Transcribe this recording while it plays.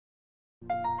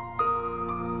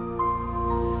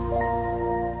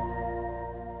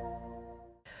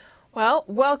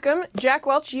Welcome. Jack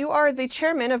Welch, you are the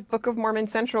chairman of Book of Mormon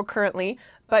Central currently,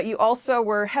 but you also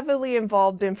were heavily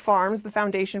involved in FARMS, the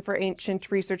Foundation for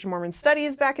Ancient Research and Mormon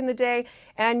Studies back in the day,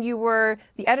 and you were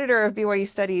the editor of BYU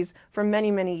Studies for many,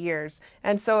 many years.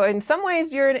 And so in some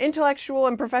ways, you're an intellectual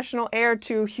and professional heir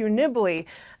to Hugh Nibley.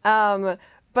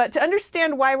 But to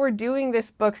understand why we're doing this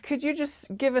book, could you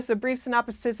just give us a brief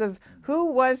synopsis of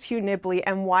who was Hugh Nibley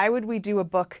and why would we do a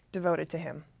book devoted to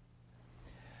him?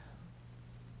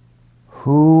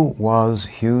 Who was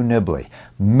Hugh Nibley?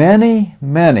 Many,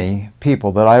 many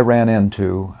people that I ran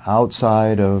into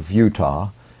outside of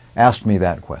Utah asked me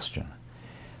that question.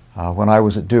 When I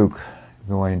was at Duke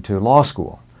going to law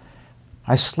school,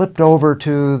 I slipped over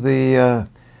to the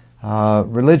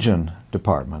religion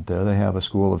department there. They have a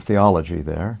school of theology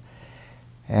there.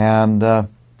 And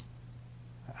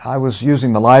I was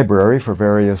using the library for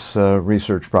various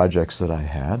research projects that I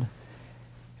had.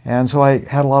 And so I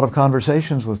had a lot of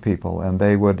conversations with people,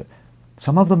 and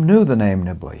some of them knew the name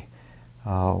Nibley.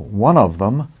 One of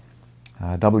them,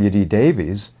 W.D.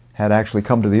 Davies, had actually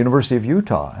come to the University of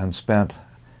Utah and spent,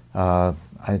 I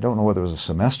don't know whether it was a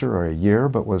semester or a year,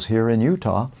 but was here in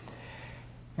Utah,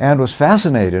 and was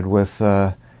fascinated with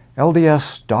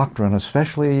LDS doctrine,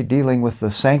 especially dealing with the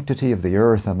sanctity of the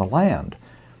earth and the land.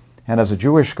 And as a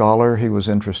Jewish scholar, he was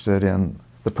interested in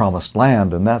the promised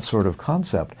land and that sort of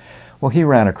concept. Well, he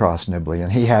ran across Nibley,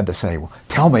 and he had to say, well,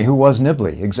 tell me, who was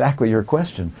Nibley? Exactly your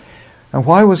question. And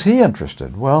why was he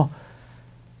interested? Well,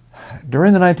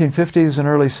 during the 1950s and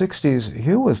early 60s,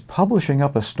 Hugh was publishing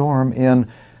up a storm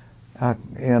in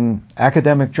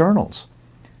academic journals.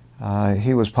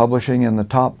 He was publishing in the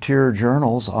top-tier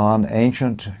journals on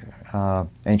ancient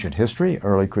history,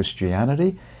 early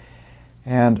Christianity,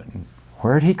 and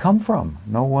where did he come from?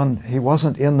 He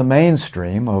wasn't in the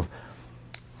mainstream of,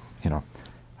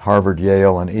 Harvard,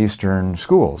 Yale, and Eastern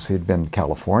schools. He'd been in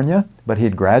California, but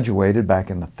he'd graduated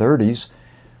back in the 30s,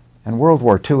 and World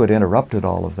War II had interrupted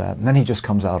all of that, and then he just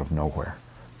comes out of nowhere.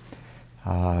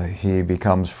 He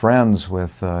becomes friends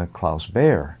with Klaus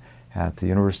Baer at the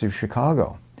University of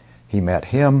Chicago. He met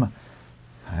him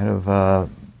kind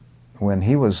of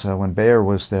when Baer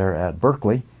was there at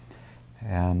Berkeley,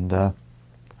 and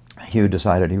Hugh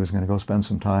decided he was going to go spend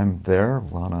some time there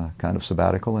on a kind of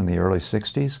sabbatical in the early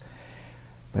 60s.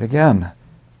 But again,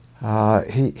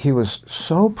 he was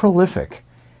so prolific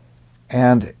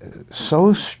and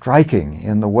so striking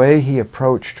in the way he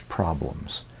approached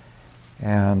problems.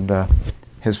 And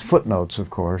his footnotes, of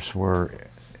course, were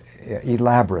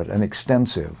elaborate and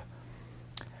extensive.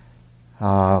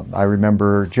 I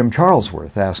remember Jim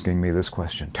Charlesworth asking me this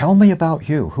question, tell me about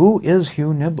Hugh. Who is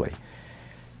Hugh Nibley?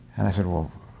 And I said,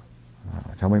 well,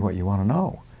 tell me what you want to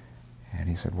know. And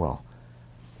he said, well,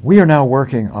 we are now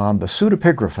working on the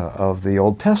pseudepigrapha of the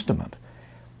Old Testament.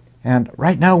 And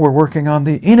right now we're working on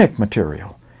the Enoch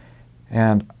material.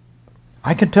 And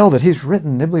I can tell that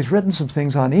Nibley's written some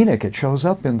things on Enoch. It shows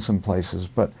up in some places.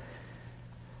 But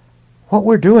what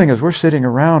we're doing is we're sitting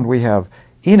around, we have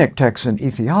Enoch texts in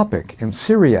Ethiopic, in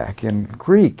Syriac, in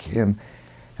Greek.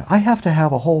 I have to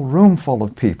have a whole room full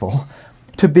of people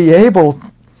to be able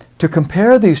to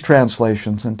compare these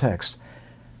translations and texts.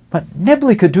 But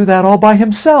Nibley could do that all by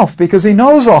himself because he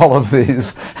knows all of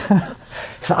these.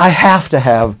 So I have to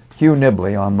have Hugh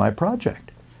Nibley on my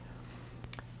project.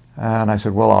 And I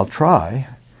said, well, I'll try.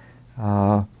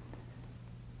 And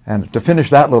to finish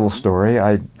that little story,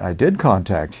 I did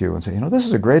contact Hugh and say, this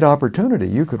is a great opportunity.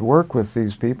 You could work with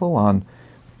these people on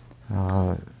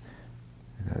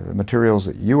materials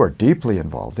that you are deeply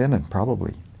involved in and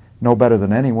probably know better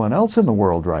than anyone else in the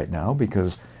world right now,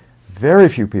 because very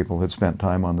few people had spent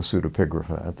time on the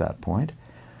pseudepigrapha at that point.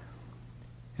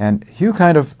 And Hugh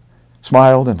kind of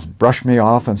smiled and brushed me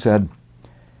off and said,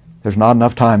 there's not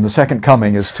enough time. The second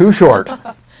coming is too short.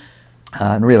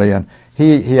 And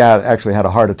he actually had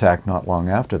a heart attack not long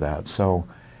after that. So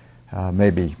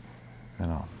maybe,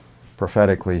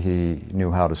 prophetically he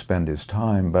knew how to spend his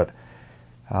time. But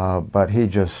he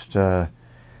just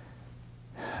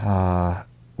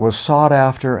was sought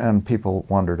after, and people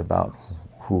wondered about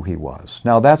who he was.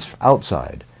 Now that's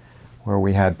outside, where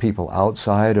we had people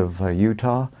outside of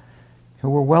Utah who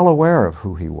were well aware of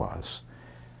who he was.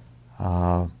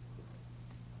 But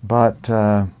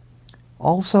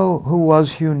also, who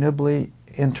was Hugh Nibley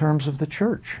in terms of the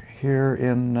church here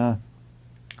in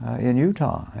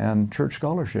Utah and church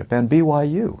scholarship and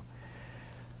BYU?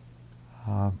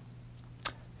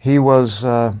 He was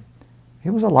a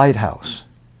lighthouse.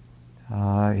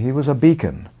 He was a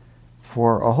beacon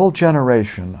for a whole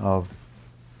generation of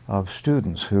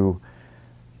students who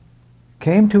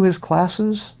came to his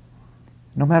classes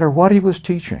no matter what he was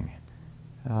teaching.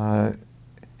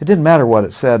 it didn't matter what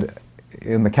it said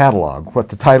in the catalog, what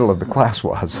the title of the class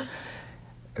was.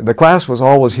 The class was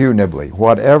always Hugh Nibley.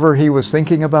 Whatever he was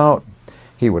thinking about,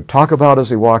 he would talk about as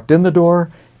he walked in the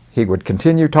door. He would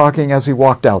continue talking as he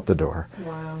walked out the door.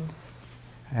 Wow.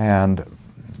 And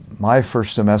my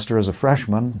first semester as a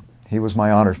freshman, he was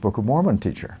my honors Book of Mormon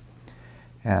teacher.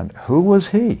 And who was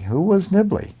he? Who was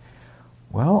Nibley?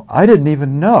 Well, I didn't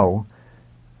even know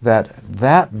that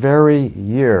that very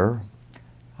year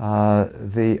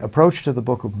the approach to the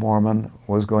Book of Mormon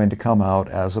was going to come out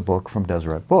as a book from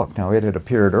Deseret Book. Now, it had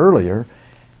appeared earlier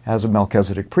as a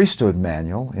Melchizedek priesthood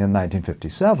manual in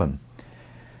 1957.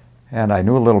 And I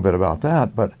knew a little bit about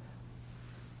that, but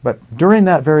during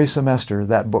that very semester,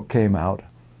 that book came out.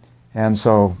 And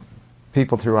so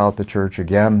people throughout the church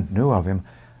again knew of him.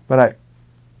 But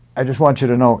I just want you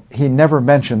to know, he never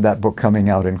mentioned that book coming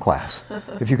out in class.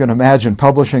 If you can imagine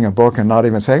publishing a book and not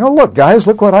even saying, oh, look, guys,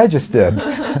 look what I just did.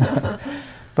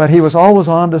 But he was always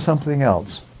on to something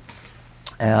else.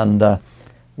 And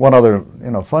one other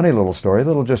funny little story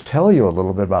that'll just tell you a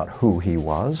little bit about who he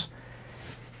was.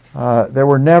 There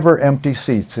were never empty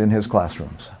seats in his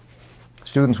classrooms.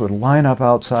 Students would line up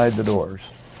outside the doors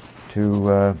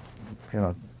to,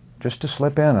 just to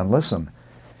slip in and listen.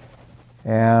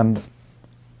 And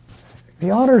the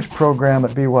honors program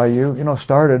at BYU,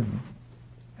 started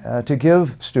to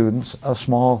give students a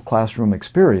small classroom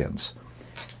experience.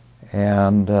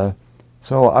 And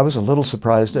so I was a little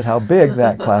surprised at how big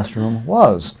that classroom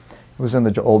was. It was in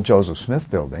the old Joseph Smith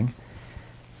building.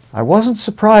 I wasn't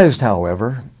surprised,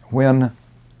 however, when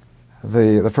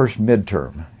the first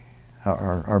midterm,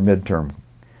 our midterm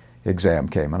exam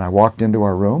came, and I walked into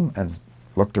our room and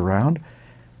looked around,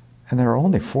 and there were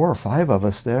only 4 or 5 of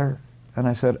us there. And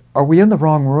I said, are we in the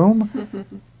wrong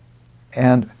room?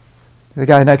 And the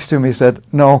guy next to me said,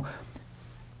 no,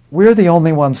 we're the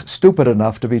only ones stupid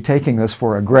enough to be taking this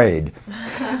for a grade.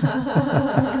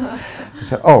 I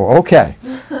said, oh, okay.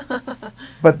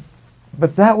 But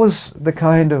that was the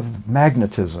kind of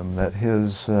magnetism that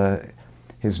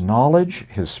his knowledge,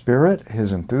 his spirit,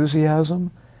 his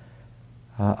enthusiasm.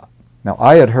 Now,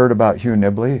 I had heard about Hugh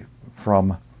Nibley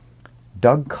from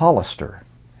Doug Collister,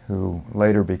 who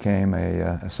later became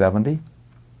a 70.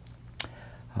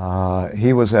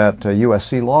 He was at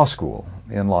USC Law School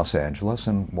in Los Angeles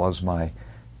and was my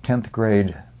 10th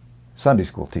grade Sunday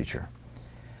school teacher.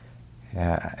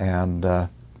 And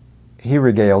he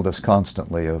regaled us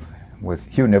constantly with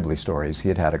Hugh Nibley stories. He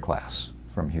had had a class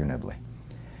from Hugh Nibley.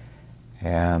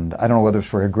 And I don't know whether it's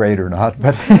for a grade or not,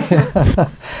 but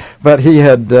but he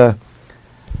had,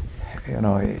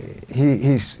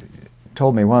 he's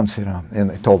told me once,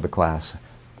 and told the class,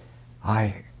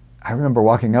 I remember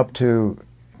walking up to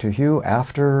Hugh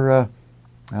after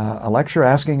a lecture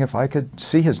asking if I could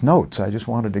see his notes. I just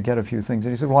wanted to get a few things.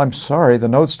 And he said, well, I'm sorry, the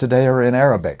notes today are in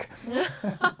Arabic.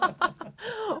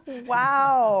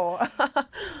 Wow.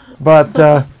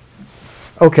 But,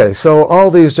 okay, so all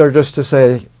these are just to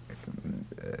say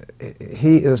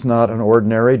he is not an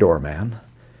ordinary doorman,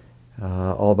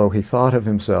 although he thought of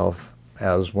himself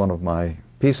as one of my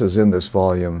pieces in this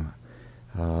volume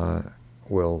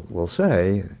will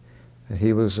say that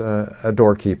he was a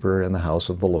doorkeeper in the house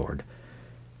of the Lord.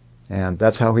 And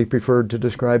that's how he preferred to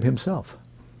describe himself.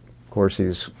 Of course,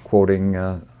 he's quoting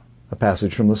a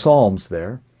passage from the Psalms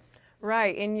there.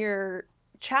 Right. In your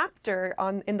chapter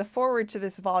in the foreword to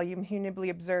this volume, Hugh Nibley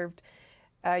Observed,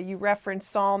 you reference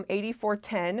Psalm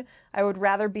 84:10. I would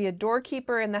rather be a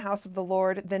doorkeeper in the house of the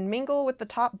Lord than mingle with the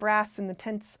top brass in the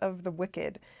tents of the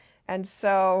wicked. And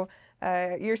so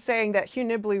you're saying that Hugh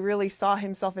Nibley really saw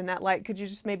himself in that light. Could you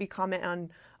just maybe comment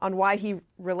on why he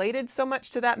related so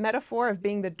much to that metaphor of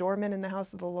being the doorman in the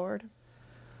house of the Lord?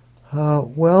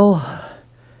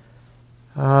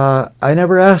 I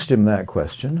never asked him that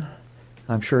question.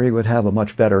 I'm sure he would have a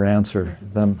much better answer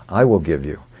than I will give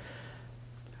you.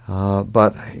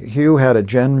 But Hugh had a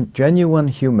genuine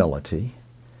humility,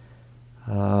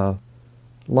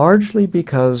 largely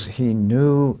because he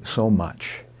knew so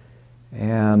much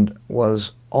and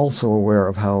was also aware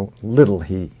of how little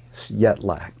he yet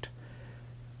lacked.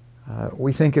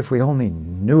 We think if we only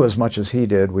knew as much as he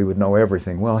did, we would know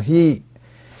everything. Well, he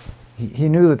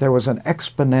knew that there was an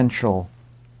exponential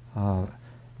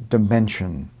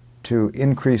dimension to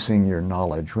increasing your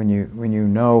knowledge. When you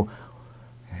know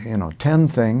 10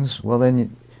 things, well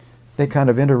then they kind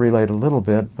of interrelate a little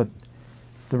bit, but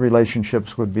the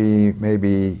relationships would be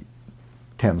maybe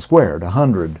 10 squared,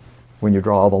 100, when you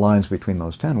draw all the lines between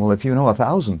those 10. Well, if you know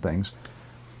 1,000 things,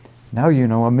 now you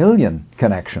know 1,000,000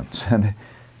 connections. And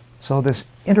so this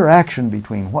interaction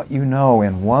between what you know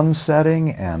in one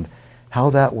setting and how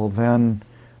that will then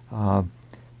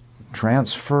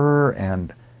transfer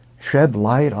and shed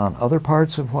light on other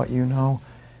parts of what you know.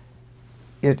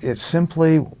 It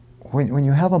simply, when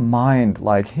you have a mind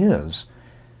like his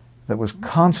that was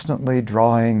constantly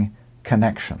drawing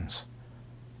connections,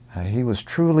 he was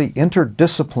truly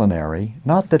interdisciplinary.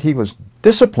 Not that he was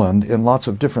disciplined in lots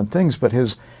of different things, but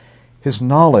his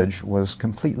knowledge was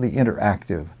completely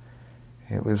interactive.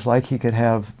 It was like he could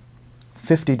have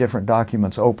 50 different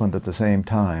documents opened at the same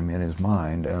time in his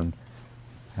mind and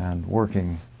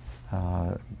working,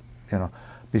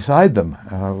 beside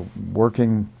them,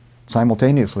 working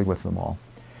simultaneously with them all.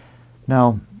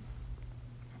 Now,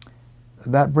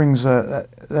 that brings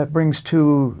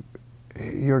to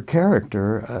your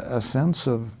character a sense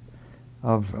of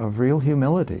real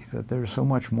humility, that there's so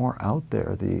much more out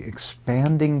there. The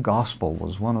expanding gospel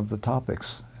was one of the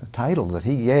topics, a title that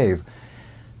he gave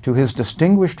to his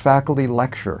distinguished faculty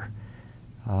lecture.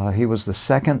 He was the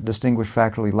second distinguished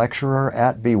faculty lecturer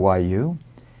at BYU,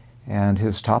 and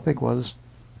his topic was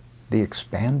the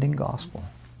expanding gospel.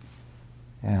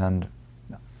 And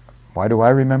why do I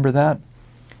remember that?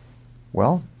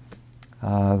 Well,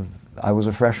 I was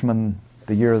a freshman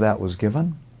the year that was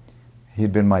given.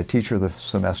 He'd been my teacher the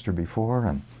semester before,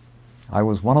 and I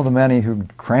was one of the many who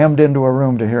crammed into a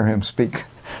room to hear him speak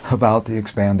about the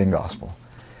expanding gospel.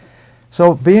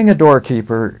 So being a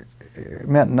doorkeeper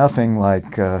meant nothing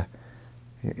like,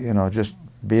 just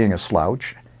being a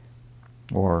slouch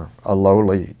or a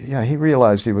lowly. Yeah, he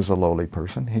realized he was a lowly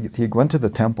person. He went to the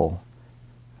temple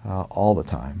all the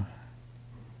time,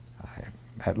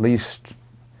 at least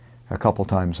a couple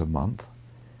times a month.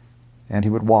 And he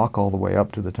would walk all the way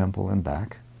up to the temple and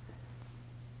back,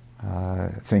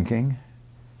 thinking,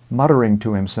 muttering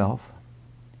to himself.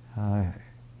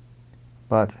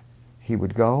 But he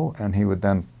would go and he would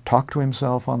then talk to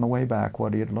himself on the way back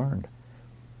what he had learned.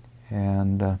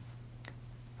 And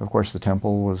of course the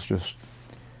temple was just,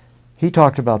 he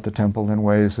talked about the temple in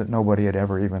ways that nobody had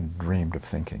ever even dreamed of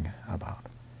thinking about.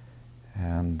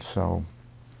 And so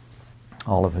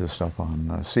all of his stuff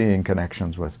on seeing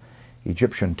connections with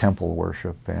Egyptian temple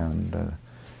worship and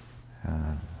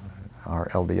our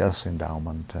LDS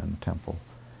endowment and temple.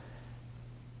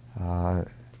 So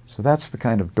that's the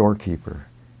kind of doorkeeper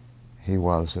he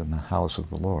was in the house of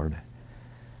the Lord.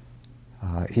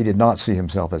 He did not see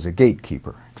himself as a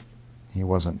gatekeeper. He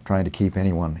wasn't trying to keep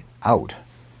anyone out.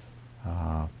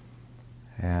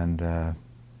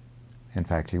 In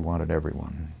fact, he wanted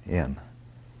everyone in.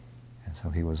 And so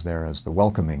he was there as the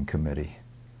welcoming committee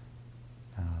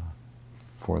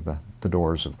for the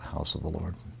doors of the house of the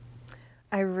Lord.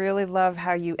 I really love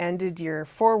how you ended your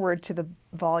foreword to the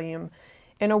volume.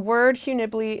 In a word, Hugh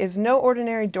Nibley is no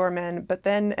ordinary doorman, but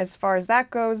then as far as that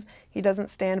goes, he doesn't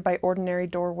stand by ordinary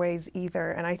doorways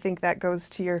either. And I think that goes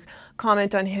to your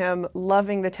comment on him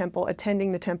loving the temple,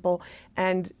 attending the temple,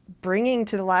 and bringing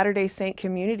to the Latter-day Saint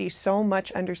community so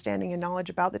much understanding and knowledge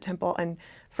about the temple. And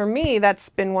for me, that's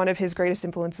been one of his greatest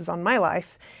influences on my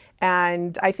life.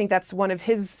 And I think that's one of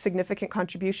his significant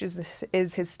contributions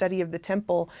is his study of the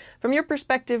temple. From your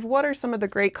perspective, what are some of the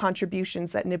great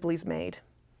contributions that Nibley's made?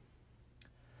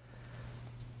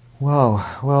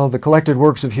 Well, the collected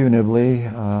works of Hugh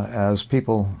Nibley, as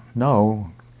people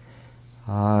know,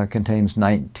 contains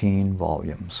 19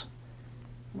 volumes.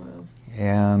 Wow.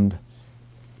 And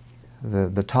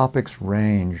the topics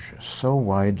range so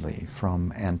widely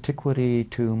from antiquity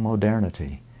to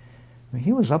modernity. I mean,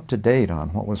 he was up to date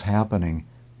on what was happening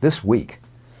this week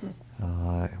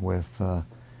with,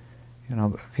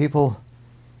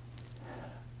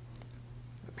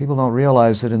 people don't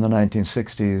realize that in the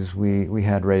 1960s we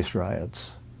had race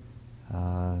riots.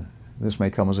 This may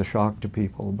come as a shock to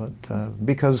people, but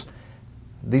because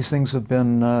these things have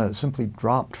been simply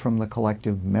dropped from the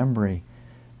collective memory,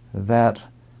 that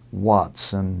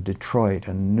Watts and Detroit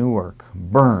and Newark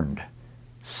burned,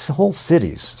 whole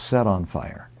cities set on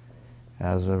fire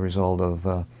as a result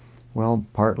of,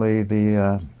 partly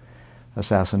the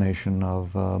assassination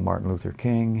of Martin Luther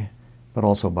King, but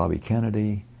also Bobby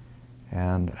Kennedy.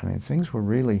 And I mean, things were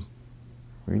really,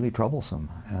 really troublesome.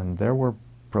 And there were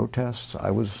protests.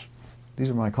 These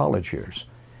are my college years.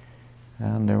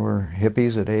 And there were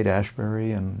hippies at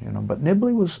Haight-Ashbury, and but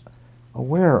Nibley was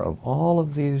aware of all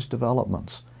of these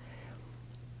developments.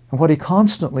 And what he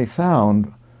constantly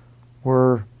found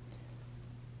were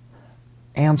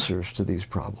answers to these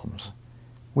problems.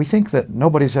 We think that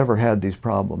nobody's ever had these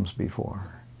problems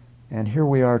before. And here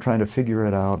we are trying to figure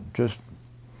it out, just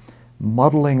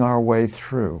muddling our way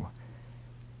through.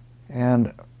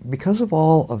 And because of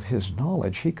all of his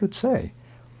knowledge, he could say,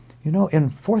 in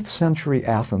 4th century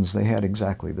Athens, they had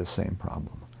exactly the same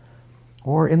problem.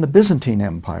 Or in the Byzantine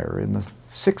Empire in the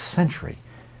 6th century,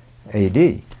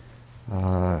 A.D.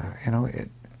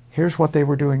 Here's what they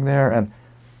were doing there, and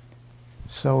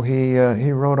so he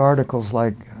wrote articles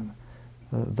like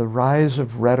the rise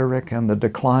of rhetoric and the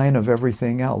decline of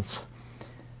everything else.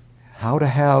 How to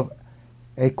have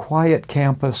a quiet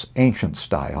campus, ancient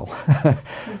style.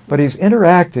 But he's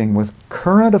interacting with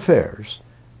current affairs,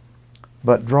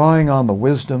 but drawing on the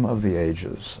wisdom of the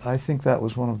ages. I think that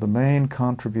was one of the main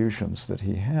contributions that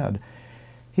he had.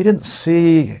 He didn't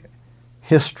see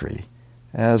history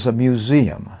as a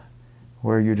museum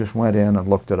where you just went in and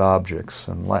looked at objects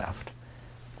and left.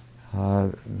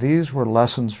 These were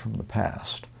lessons from the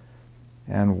past.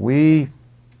 And we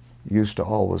used to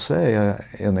always say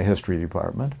in the history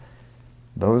department,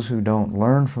 those who don't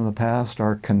learn from the past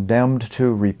are condemned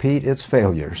to repeat its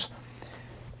failures.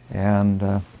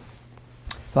 And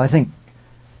I think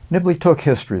Nibley took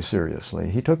history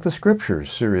seriously. He took the scriptures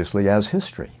seriously as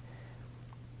history.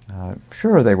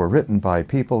 Sure, they were written by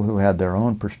people who had their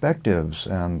own perspectives,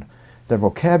 and their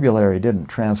vocabulary didn't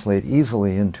translate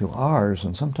easily into ours,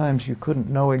 and sometimes you couldn't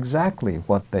know exactly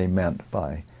what they meant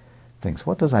by things.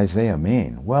 What does Isaiah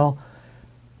mean? Well,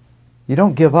 you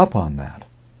don't give up on that.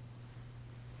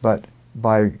 But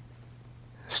by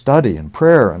study and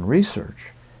prayer and research,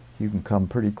 you can come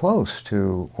pretty close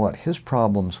to what his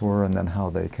problems were and then how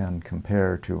they can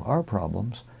compare to our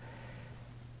problems.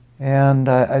 And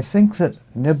I think that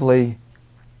Nibley,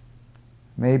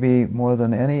 maybe more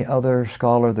than any other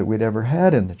scholar that we'd ever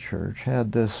had in the church,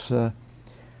 had this, he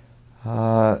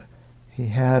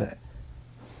had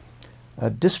a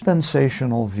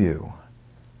dispensational view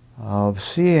of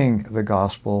seeing the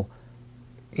gospel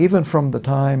even from the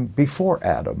time before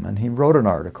Adam, and he wrote an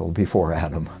article before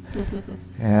Adam,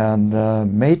 and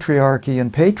matriarchy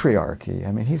and patriarchy.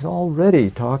 I mean, he's already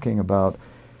talking about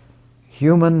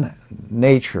human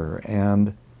nature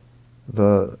and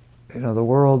the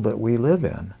world that we live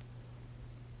in,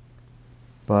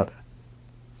 but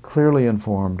clearly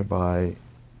informed by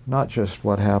not just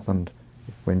what happened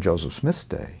in Joseph Smith's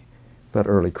day, but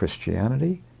early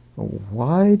Christianity.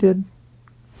 Why did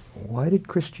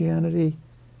Christianity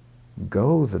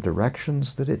go the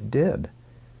directions that it did,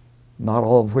 not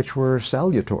all of which were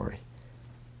salutary?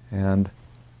 And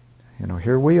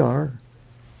here we are,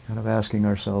 kind of asking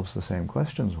ourselves the same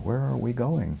questions. Where are we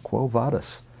going? Quo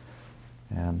vadis?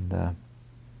 And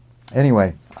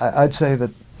anyway, I'd say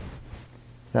that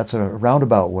that's a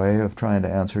roundabout way of trying to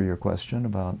answer your question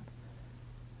about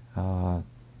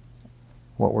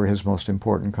what were his most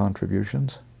important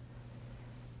contributions.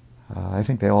 I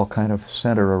think they all kind of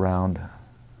center around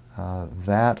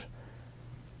that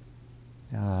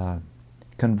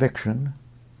conviction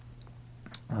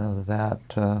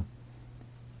that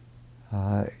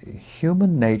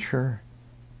human nature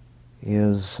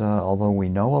is, although we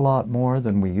know a lot more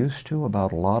than we used to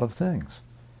about a lot of things,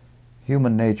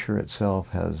 human nature itself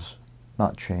has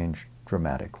not changed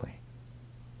dramatically.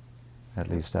 At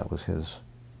least that was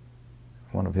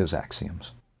one of his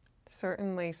axioms.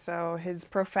 Certainly so. His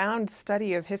profound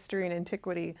study of history and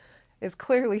antiquity is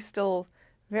clearly still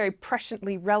very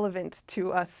presciently relevant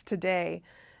to us today,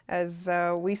 as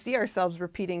we see ourselves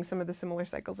repeating some of the similar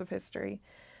cycles of history.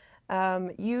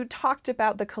 You talked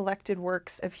about the collected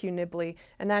works of Hugh Nibley,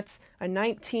 and that's a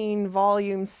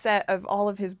 19-volume set of all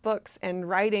of his books and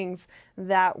writings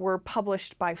that were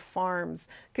published by Farms.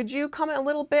 Could you comment a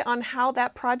little bit on how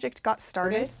that project got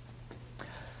started?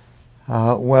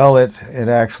 Well, it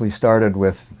actually started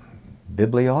with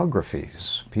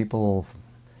bibliographies. People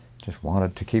just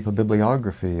wanted to keep a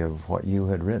bibliography of what you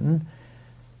had written,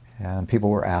 and people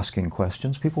were asking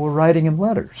questions. People were writing him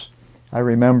letters. I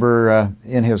remember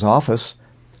in his office,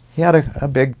 he had a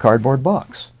big cardboard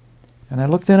box. And I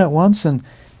looked in it once, and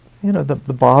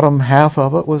the bottom half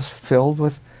of it was filled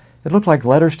with, it looked like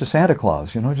letters to Santa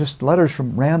Claus, just letters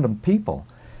from random people,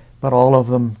 but all of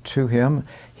them to him.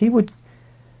 He would,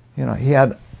 he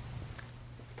had,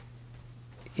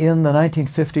 in the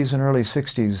 1950s and early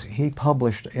 60s, he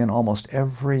published in almost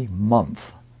every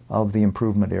month of the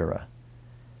Improvement era.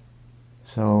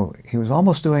 So he was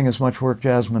almost doing as much work,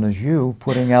 Jasmine, as you,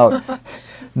 putting out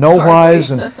no-whys.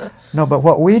 But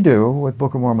what we do with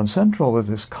Book of Mormon Central, with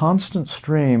this constant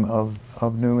stream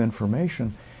of new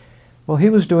information, well, he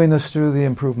was doing this through the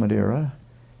Improvement era,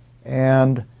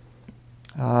 and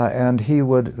he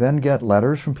would then get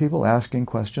letters from people asking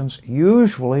questions,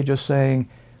 usually just saying,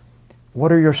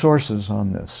 what are your sources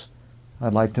on this?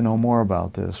 I'd like to know more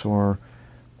about this. Or,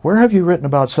 where have you written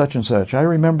about such and such? I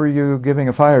remember you giving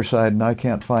a fireside and I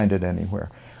can't find it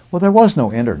anywhere. Well, there was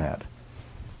no internet.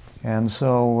 And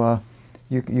so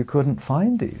you couldn't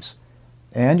find these.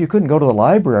 And you couldn't go to the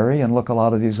library and look a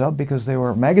lot of these up because they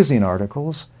were magazine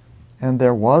articles and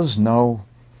there was no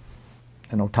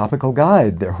topical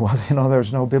guide. There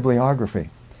was no bibliography.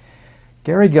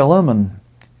 Gary Gillum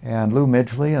and Lou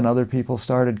Midgley and other people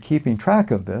started keeping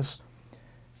track of this,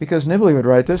 because Nibley would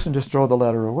write this and just throw the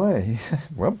letter away. He said,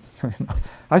 well,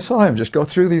 I saw him just go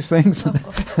through these things.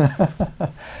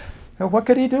 What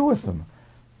could he do with them?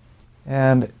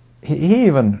 And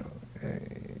he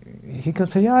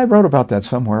could say, yeah, I wrote about that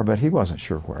somewhere, but he wasn't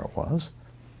sure where it was.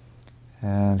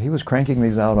 And he was cranking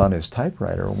these out on his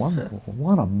typewriter,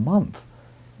 one a month.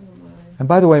 And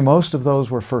by the way, most of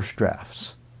those were first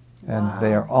drafts. And Wow.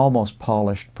 they are almost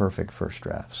polished, perfect first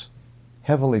drafts,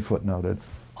 heavily footnoted,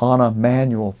 on a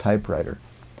manual typewriter.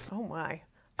 Oh my.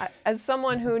 As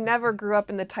someone who never grew up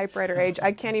in the typewriter age,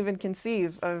 I can't even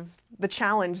conceive of the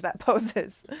challenge that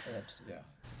poses.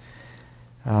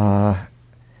 So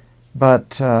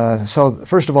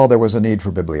first of all, there was a need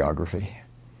for bibliography.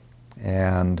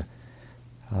 And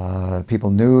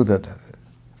people knew that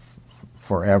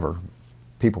forever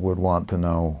people would want to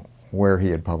know where he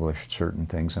had published certain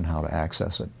things and how to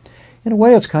access it. In a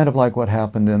way, it's kind of like what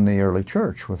happened in the early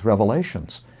church with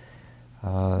Revelations.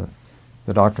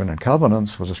 The Doctrine and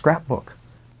Covenants was a scrapbook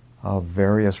of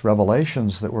various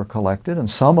revelations that were collected, and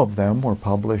some of them were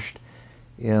published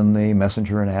in the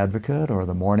Messenger and Advocate or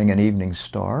the Morning and Evening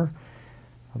Star.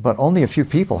 But only a few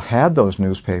people had those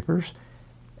newspapers,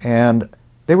 and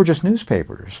they were just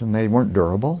newspapers, and they weren't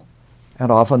durable,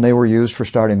 and often they were used for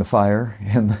starting the fire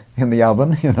in the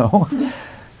oven, you know.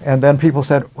 And then people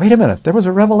said, wait a minute, there was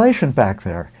a revelation back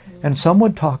there, and some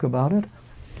would talk about it.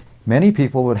 Many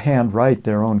people would handwrite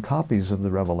their own copies of the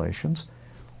revelations,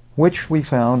 which we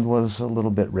found was a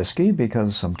little bit risky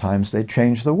because sometimes they'd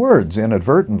change the words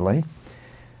inadvertently.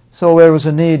 So there was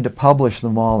a need to publish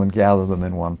them all and gather them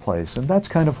in one place. And that's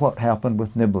kind of what happened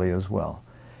with Nibley as well.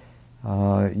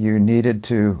 You needed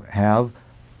to have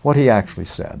what he actually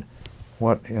said,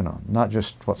 not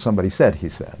just what somebody said he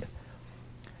said.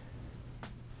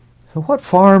 So what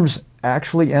Farms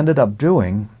actually ended up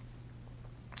doing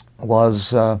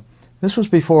was, this was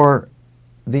before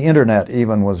the internet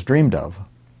even was dreamed of,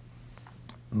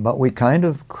 but we kind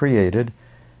of created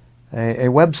a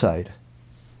website,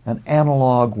 an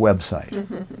analog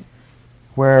website,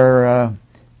 where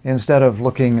instead of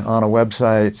looking on a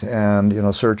website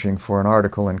and searching for an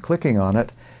article and clicking on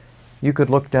it, you could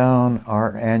look down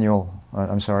our annuals.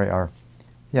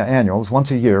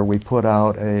 Once a year we put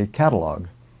out a catalog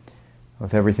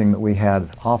with everything that we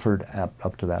had offered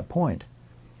up to that point.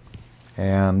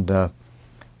 And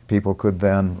people could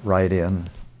then write in,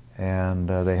 and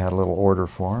they had a little order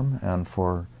form, and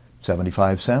for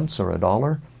 75 cents or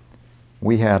 $1,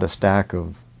 we had a stack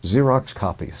of Xerox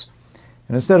copies.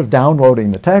 And instead of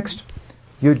downloading the text,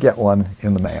 you'd get one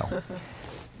in the mail.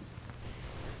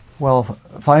 Well,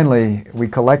 finally, we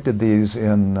collected these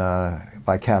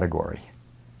by category.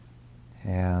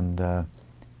 And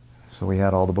so we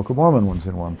had all the Book of Mormon ones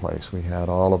in one place. We had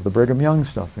all of the Brigham Young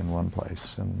stuff in one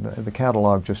place. And the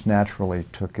catalog just naturally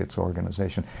took its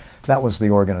organization. That was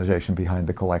the organization behind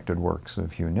the collected works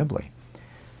of Hugh Nibley.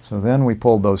 So then we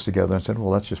pulled those together and said, well,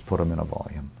 let's just put them in a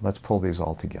volume. Let's pull these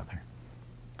all together.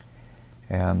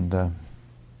 And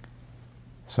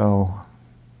so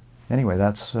anyway,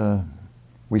 that's,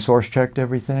 we source checked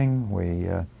everything. We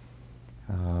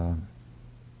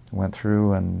went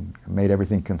through and made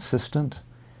everything consistent.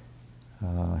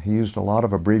 He used a lot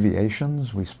of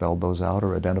abbreviations. We spelled those out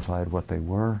or identified what they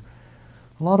were.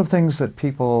 A lot of things that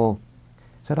people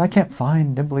said, I can't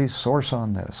find Nibley's source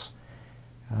on this.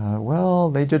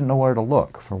 Well, they didn't know where to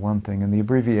look, for one thing, and the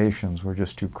abbreviations were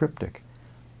just too cryptic.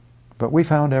 But we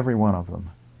found every one of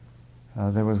them.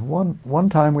 There was one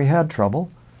time we had trouble.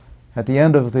 At the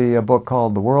end of the book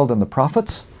called The World and the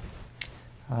Prophets,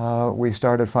 we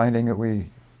started finding that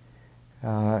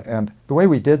and the way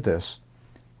we did this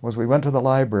was we went to the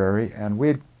library and we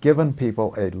had given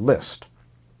people a list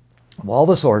of all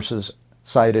the sources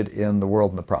cited in The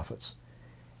World and the Prophets.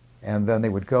 And then they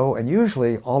would go, and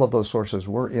usually all of those sources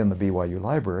were in the BYU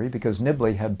library because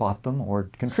Nibley had bought them or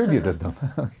contributed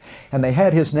them. And they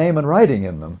had his name and writing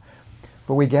in them.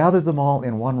 But we gathered them all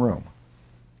in one room.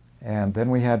 And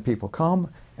then we had people come,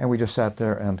 and we just sat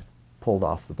there and pulled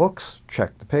off the books,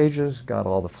 checked the pages, got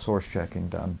all the source checking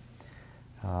done.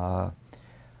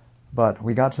 But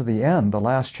we got to the end, the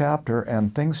last chapter,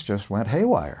 and things just went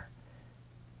haywire.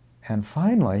 And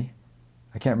finally,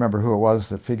 I can't remember who it was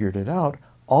that figured it out,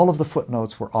 all of the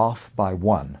footnotes were off by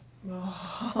one.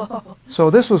 Oh. So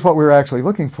this was what we were actually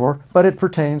looking for, but it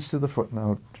pertains to the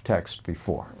footnote text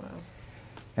before. Wow.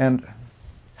 And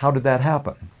how did that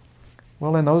happen?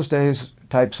 Well, in those days,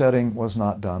 typesetting was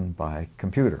not done by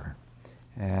computer.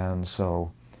 And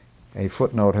so a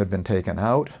footnote had been taken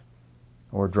out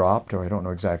or dropped, or I don't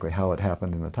know exactly how it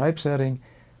happened in the typesetting,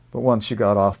 but once you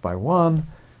got off by one,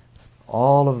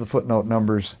 all of the footnote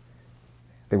numbers,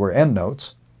 they were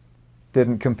endnotes,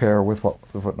 didn't compare with what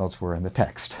the footnotes were in the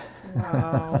text.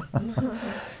 Wow.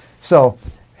 So,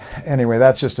 anyway,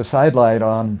 that's just a sidelight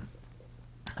on,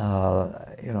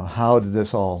 how did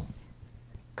this all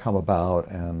come about,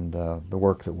 and the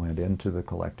work that went into the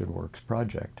Collected Works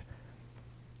project.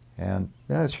 And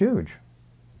yeah, it's huge.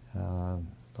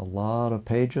 A lot of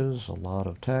pages, a lot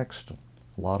of text,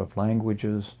 a lot of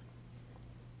languages,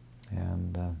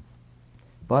 and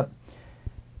but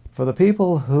for the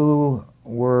people who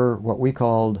were what we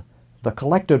called the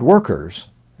collected workers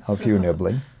of Hugh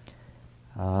Nibley,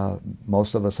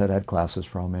 most of us had had classes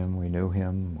from him. We knew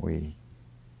him. We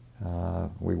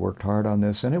worked hard on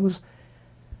this, and it was,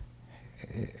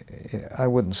 I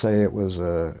wouldn't say it was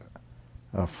a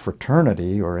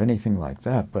fraternity or anything like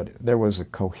that, but there was a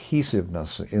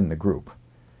cohesiveness in the group,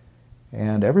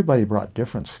 and everybody brought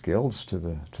different skills to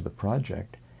the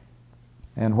project.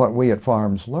 And what we at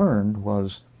Farms learned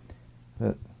was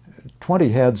that 20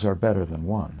 heads are better than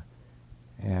one,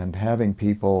 and having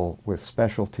people with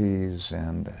specialties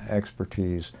and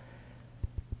expertise,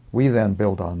 we then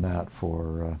built on that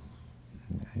for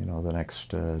the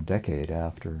next decade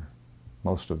after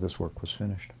most of this work was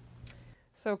finished.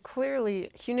 So clearly,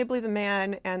 Hugh Nibley the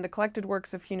man and the collected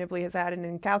works of Hugh Nibley has had an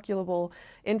incalculable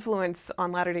influence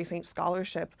on Latter-day Saint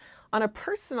scholarship. On a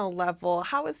personal level,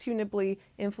 how has Hugh Nibley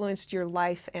influenced your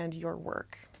life and your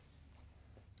work?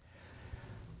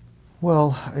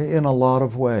 Well, in a lot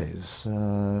of ways.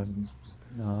 I,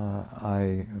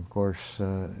 of course,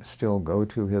 still go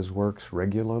to his works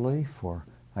regularly.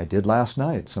 I did last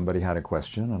night. Somebody had a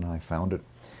question, and I found it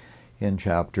in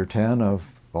Chapter 10 of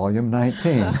Volume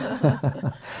 19.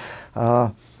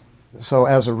 So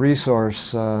as a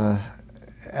resource,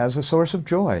 as a source of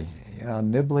joy,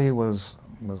 Nibley was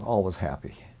always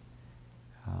happy,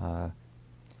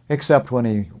 except when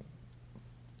he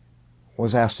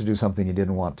was asked to do something he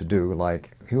didn't want to do.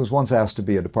 Like, he was once asked to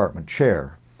be a department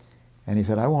chair, and he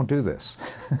said, "I won't do this."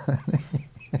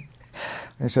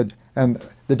 He said, and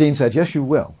the dean said, "Yes, you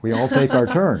will. We all take our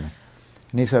turn."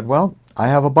 And he said, "Well, I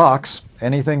have a box.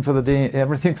 Anything for the dean,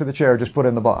 everything for the chair, just put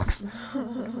in the box."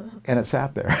 And it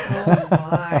sat there. Oh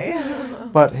my.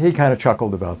 But he kind of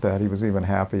chuckled about that. He was even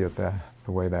happy at the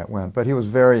way that went. But he was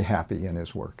very happy in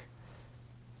his work.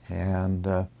 And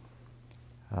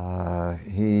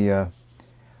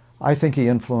I think he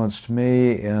influenced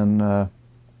me in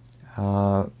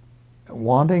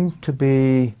wanting to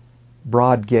be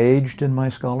broad-gauged in my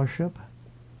scholarship.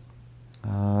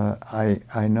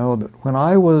 I know that when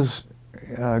I was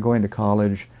going to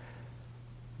college,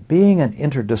 being an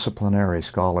interdisciplinary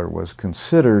scholar was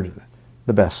considered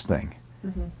the best thing.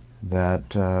 Mm-hmm.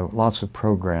 That lots of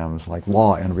programs like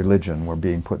law and religion were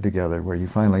being put together, where you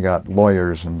finally got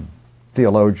lawyers and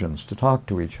theologians to talk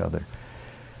to each other.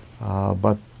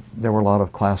 But there were a lot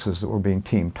of classes that were being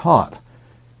team taught,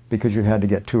 because you had to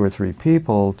get 2 or 3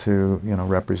 people to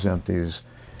represent these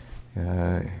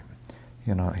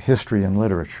history and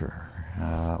literature,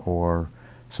 or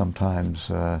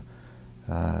sometimes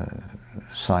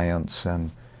science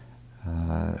and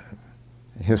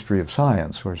history of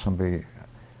science, where somebody,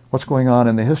 what's going on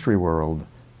in the history world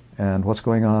and what's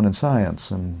going on in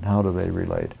science and how do they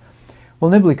relate.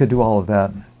 Well, Nibley could do all of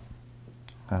that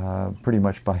pretty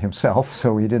much by himself,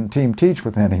 so he didn't team teach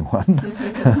with anyone.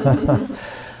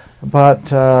 But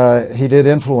he did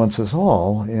influence us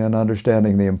all in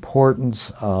understanding the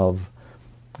importance of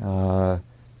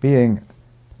being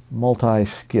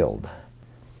multi-skilled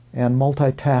and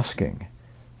multitasking.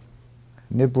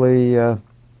 Nibley,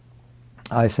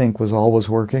 I think, was always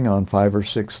working on 5 or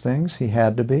 6 things. He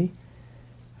had to be.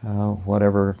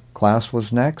 Whatever class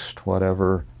was next,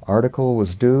 whatever article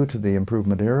was due to the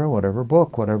improvement era, whatever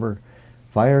book, whatever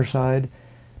fireside,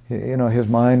 his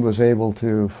mind was able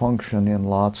to function in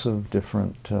lots of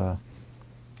different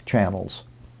channels.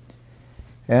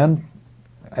 And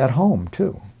at home,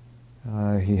 too.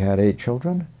 He had 8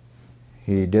 children.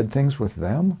 He did things with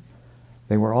them.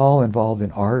 They were all involved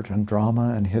in art and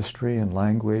drama and history and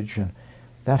language, and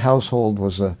that household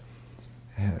was a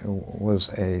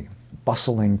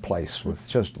bustling place with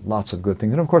just lots of good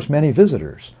things, and of course many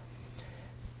visitors.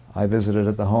 I visited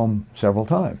at the home several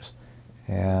times,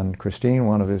 and Christine,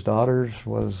 one of his daughters,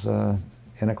 was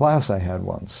in a class I had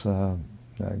once, a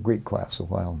Greek class a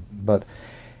while. But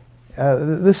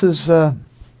this is, and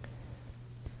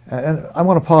I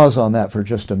want to pause on that for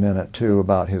just a minute too,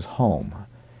 about his home,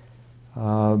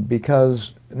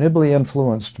 because Nibley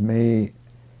influenced me.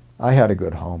 I had a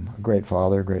good home, a great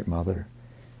father, a great mother.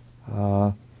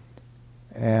 And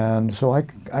so I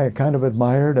kind of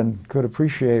admired and could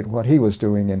appreciate what he was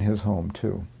doing in his home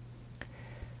too.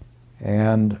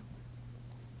 And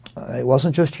it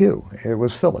wasn't just Hugh, it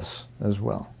was Phyllis as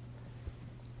well.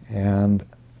 And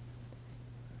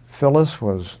Phyllis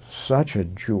was such a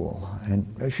jewel,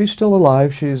 and she's still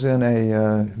alive. She's in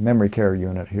a memory care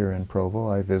unit here in Provo.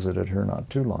 I visited her not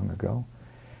too long ago,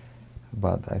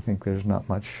 but I think there's not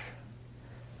much,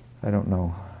 I don't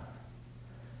know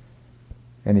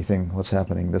anything what's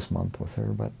happening this month with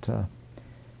her,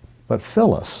 but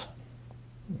Phyllis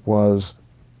was,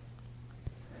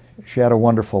 she had a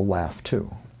wonderful laugh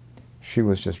too. She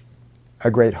was just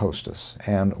a great hostess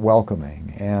and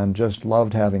welcoming and just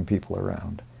loved having people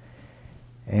around.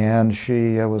 And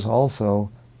she was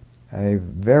also a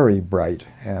very bright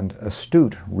and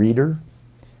astute reader,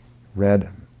 read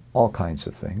all kinds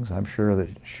of things. I'm sure that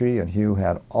she and Hugh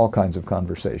had all kinds of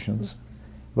conversations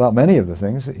about many of the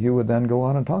things that Hugh would then go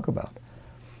on and talk about.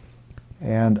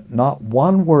 And not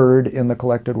one word in the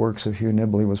collected works of Hugh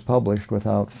Nibley was published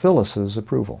without Phyllis's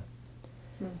approval.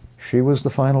 She was the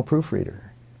final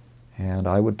proofreader. And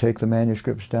I would take the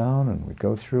manuscripts down and we'd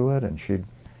go through it, and she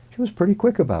was pretty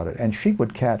quick about it. And she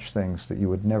would catch things that you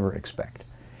would never expect.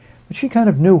 But she kind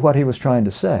of knew what he was trying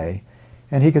to say,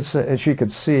 and he could say, she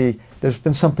could see there's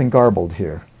been something garbled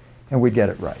here, and we'd get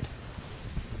it right.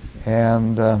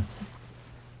 And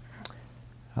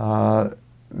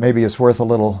maybe it's worth a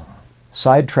little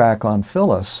sidetrack on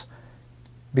Phyllis,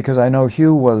 because I know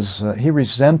Hugh was, he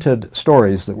resented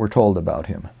stories that were told about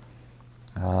him.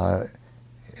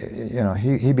 You know,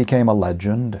 he became a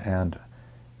legend and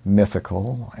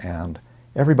mythical, and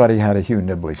everybody had a Hugh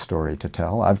Nibley story to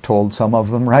tell. I've told some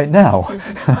of them right now.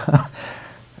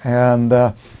 And,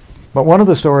 but one of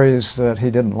the stories that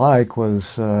he didn't like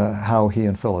was how he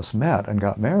and Phyllis met and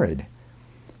got married.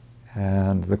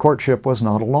 And the courtship was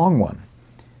not a long one.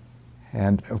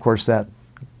 And of course that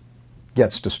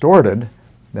gets distorted,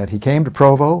 that he came to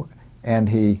Provo and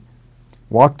he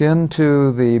walked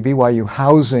into the BYU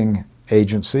housing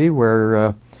agency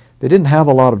where they didn't have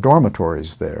a lot of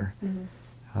dormitories there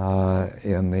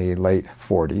in the late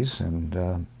 40s.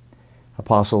 And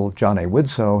Apostle John A.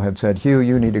 Widsoe had said, Hugh,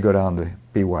 you need to go down to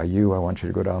BYU. I want you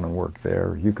to go down and work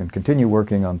there. You can continue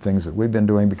working on things that we've been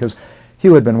doing, because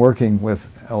Hugh had been working with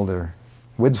Elder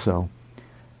Widsoe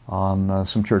on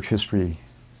some church history,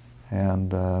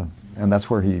 and that's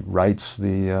where he writes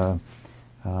the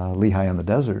Lehi in the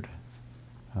Desert,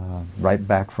 right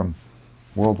back from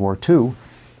World War II. And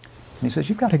he says,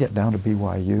 you've got to get down to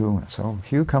BYU. So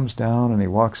Hugh comes down and he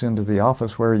walks into the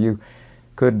office where you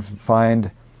could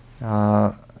find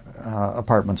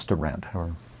apartments to rent,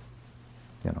 or,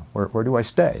 you know, where do I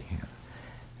stay?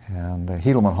 And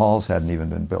Hedelman Halls hadn't even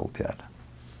been built yet.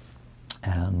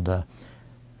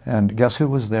 And guess who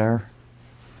was there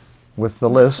with the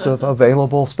list of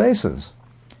available spaces?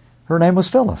 Her name was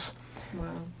Phyllis. Wow.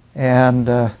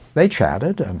 And they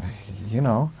chatted, and, you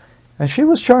know, and she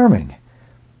was charming.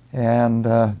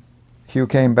 And Hugh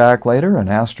came back later and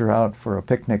asked her out for a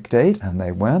picnic date, and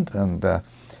they went. And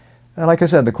like I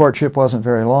said, the courtship wasn't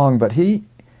very long, but he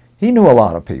knew a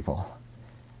lot of people.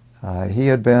 He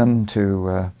had been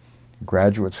to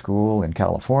graduate school in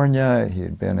California. He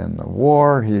had been in the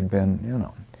war. He had been, you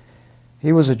know,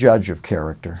 he was a judge of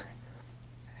character.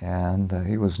 And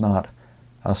he was not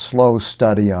a slow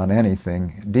study on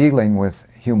anything dealing with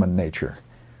human nature.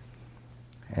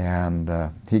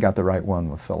 And he got the right one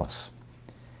with Phyllis.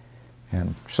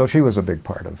 And so she was a big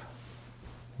part of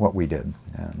what we did,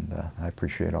 and I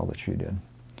appreciate all that she did.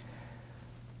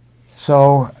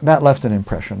 So that left an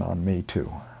impression on me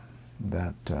too,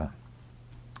 that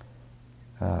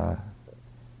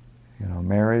you know,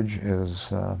 marriage is,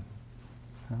 well,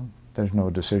 there's no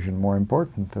decision more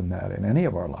important than that in any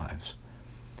of our lives.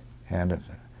 And it's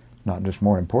not just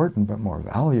more important, but more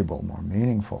valuable, more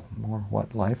meaningful, more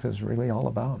what life is really all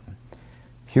about.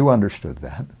 Hugh understood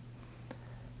that.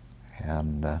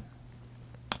 And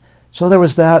so there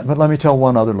was that, but let me tell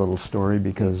one other little story,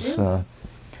 because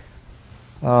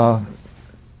of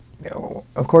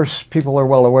course people are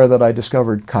well aware that I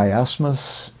discovered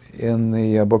chiasmus in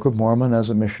the Book of Mormon as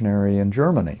a missionary in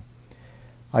Germany.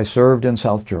 I served in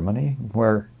South Germany,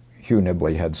 where Hugh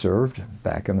Nibley had served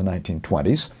back in the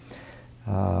 1920s.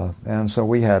 And so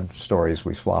we had stories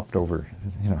we swapped over.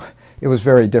 You know, it was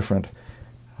very different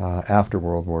after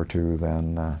World War II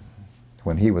than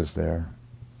when he was there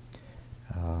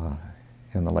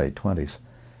in the late 20s.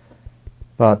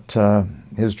 But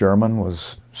his German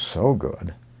was so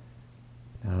good.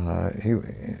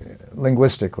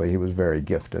 Linguistically, he was very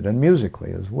gifted, and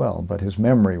musically as well, but his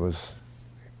memory was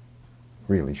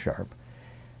really sharp.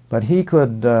 But he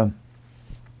could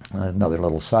another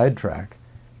little sidetrack,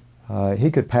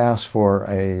 he could pass for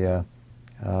a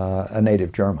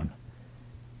native German.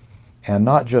 And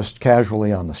not just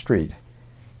casually on the street,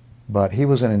 but he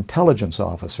was an intelligence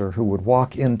officer who would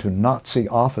walk into Nazi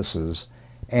offices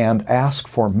and ask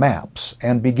for maps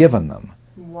and be given them,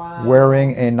 wow,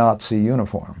 wearing a Nazi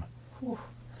uniform.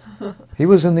 He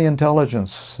was in the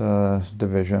intelligence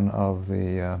division of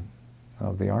the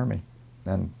Army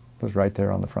and was right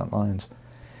there on the front lines.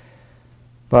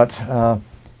 But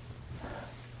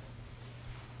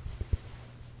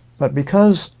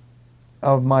because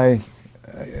of my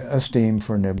esteem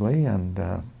for Nibley, and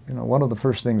you know, one of the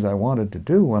first things I wanted to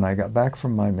do when I got back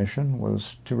from my mission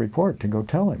was to report, to go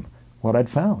tell him what I'd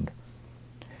found.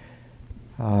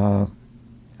 I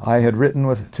had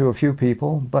written to a few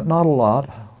people, but not a lot,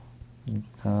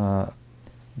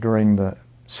 during the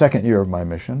second year of my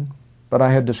mission, but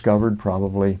I had discovered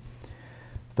probably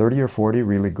 30 or 40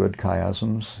 really good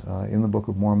chiasms in the Book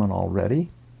of Mormon already,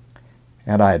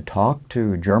 and I had talked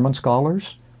to German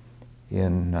scholars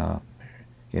in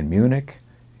Munich,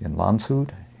 in Landshut,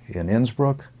 in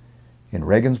Innsbruck, in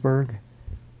Regensburg.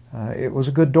 It was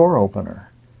a good door opener.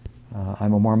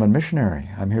 I'm a Mormon missionary.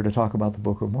 I'm here to talk about the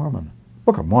Book of Mormon.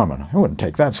 Book of Mormon? I wouldn't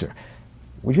take that seriously.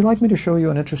 Would you like me to show you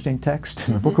an interesting text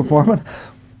in the Book of Mormon?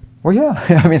 Well, yeah.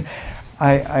 I mean,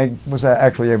 I was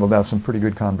actually able to have some pretty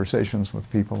good conversations with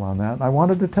people on that. I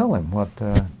wanted to tell him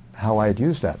how I had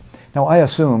used that. Now, I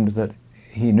assumed that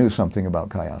he knew something about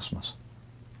chiasmus.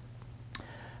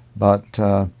 But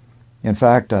in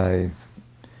fact,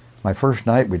 my first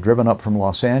night, we'd driven up from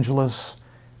Los Angeles,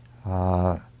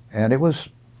 and it was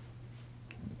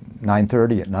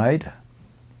 9:30 at night,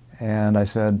 and I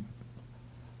said,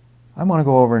 I want to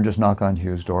go over and just knock on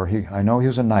Hugh's door. I know he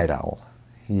was a night owl.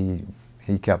 He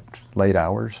kept late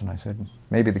hours, and I said,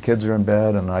 maybe the kids are in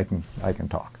bed and I can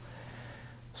talk.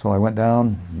 So I went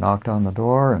down, knocked on the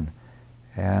door,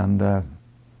 and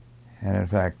in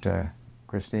fact,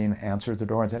 Christine answered the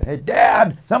door and said, "Hey,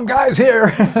 Dad, some guy's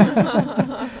here."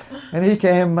 And he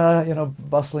came, you know,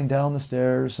 bustling down the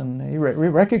stairs, and he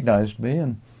recognized me,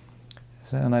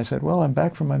 and I said, "Well, I'm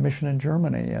back from my mission in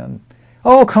Germany, and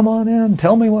oh, come on in,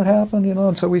 tell me what happened, you know."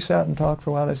 And so we sat and talked for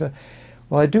a while. I said,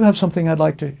 "Well, I do have something I'd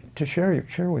like to share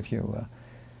with you.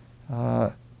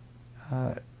 What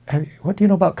do you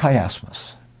know about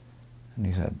chiasmus?" And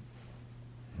he said,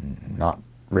 "Not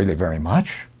really very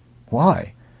much.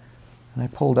 Why?" And I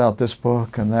pulled out this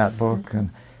book and that book,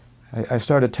 and I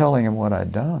started telling him what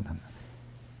I'd done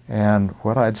and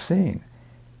what I'd seen.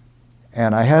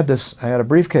 And I had a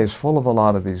briefcase full of a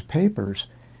lot of these papers.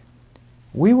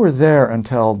 We were there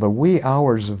until the wee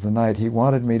hours of the night. He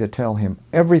wanted me to tell him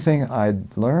everything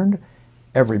I'd learned,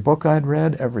 every book I'd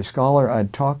read, every scholar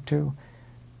I'd talked to.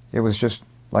 It was just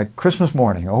like Christmas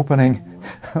morning, opening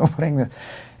this.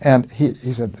 And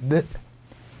he said,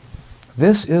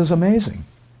 "This is amazing.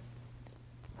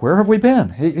 Where have we been?"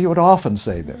 He would often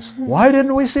say this. "Why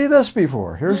didn't we see this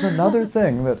before?" Here's another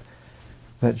thing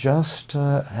that just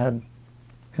had,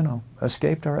 you know,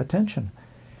 escaped our attention.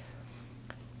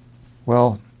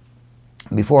 Well,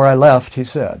 before I left, he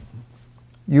said,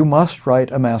 "You must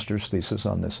write a master's thesis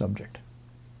on this subject,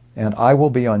 and I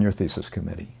will be on your thesis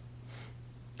committee."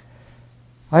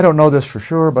 I don't know this for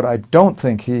sure, but I don't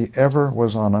think he ever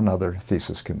was on another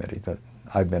thesis committee that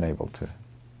I've been able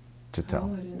to tell.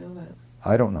 Oh, I didn't know that.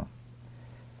 I don't know.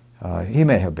 He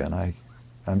may have been.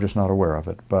 I'm just not aware of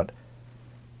it. But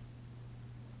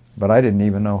I didn't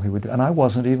even know he would. And I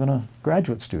wasn't even a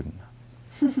graduate student.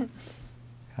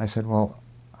 I said, "Well,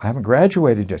 I haven't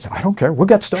graduated yet." "I don't care. We'll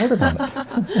get started on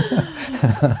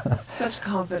it." Such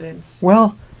confidence.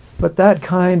 Well, but that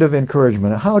kind of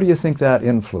encouragement, how do you think that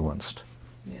influenced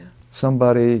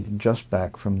somebody just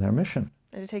back from their mission?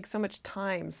 And it takes so much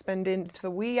time spent into the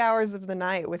wee hours of the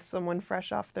night with someone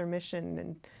fresh off their mission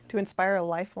and to inspire a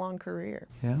lifelong career.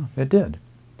 Yeah, it did.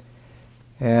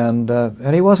 And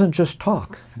he wasn't just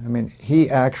talk. I mean, he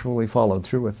actually followed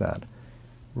through with that.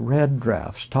 Read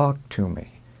drafts, talked to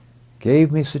me, gave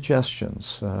me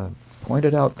suggestions,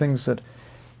 pointed out things that,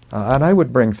 and I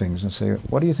would bring things and say,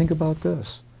 "What do you think about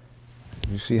this?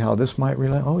 You see how this might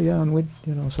relate?" "Oh yeah," and we'd,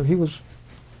 you know, so he was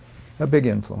a big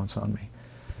influence on me.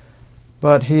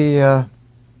 But he,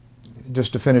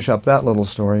 just to finish up that little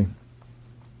story,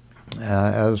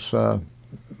 as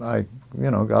I,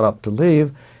 you know, got up to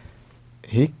leave,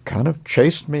 he kind of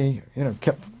chased me, you know,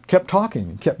 kept talking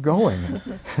and kept going.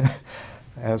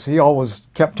 As he always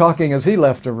kept talking as he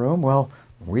left a room, well,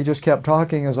 we just kept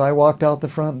talking as I walked out the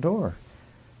front door.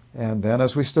 And then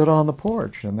as we stood on the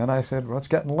porch, and then I said, "Well, it's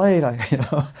getting late," you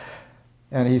know.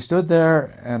 And he stood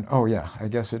there and, "Oh yeah, I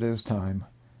guess it is time."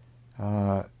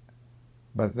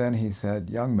 But then he said,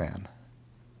 "Young man,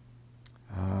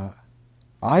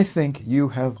 I think you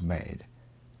have made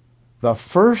the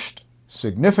first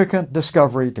significant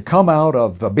discovery to come out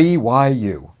of the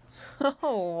BYU."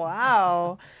 Oh,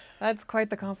 wow. That's quite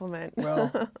the compliment.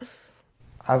 Well,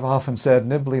 I've often said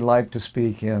Nibley liked to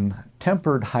speak in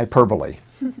tempered hyperbole.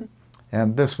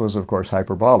 And this was, of course,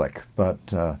 hyperbolic. But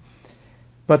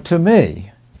to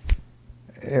me,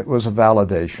 it was a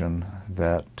validation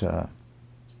that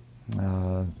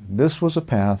this was a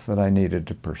path that I needed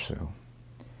to pursue.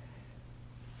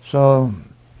 So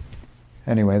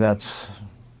anyway, that's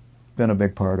been a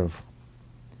big part of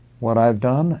what I've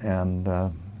done, and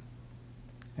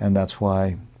that's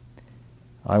why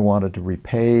I wanted to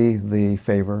repay the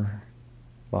favor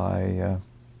by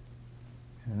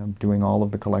doing all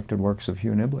of the collected works of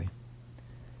Hugh Nibley,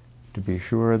 to be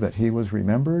sure that he was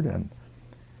remembered and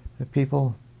that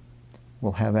people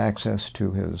will have access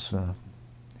to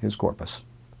his corpus.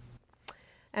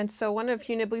 And so one of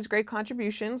Hugh Nibley's great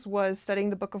contributions was studying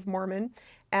the Book of Mormon,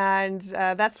 and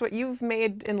that's what you've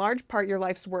made in large part your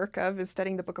life's work of, is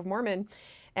studying the Book of Mormon.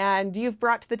 And you've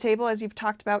brought to the table, as you've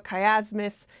talked about,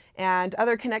 chiasmus and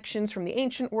other connections from the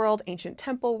ancient world, ancient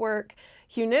temple work.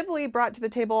 Hugh Nibley brought to the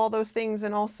table all those things,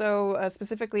 and also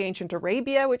specifically ancient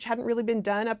Arabia, which hadn't really been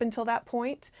done up until that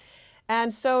point.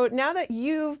 And so now that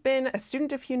you've been a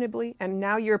student of Hugh Nibley, and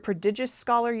now you're a prodigious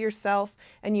scholar yourself,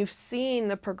 and you've seen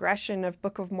the progression of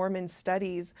Book of Mormon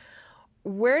studies,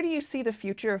 where do you see the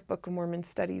future of Book of Mormon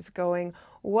studies going?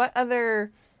 What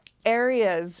other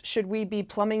areas should we be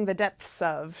plumbing the depths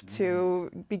of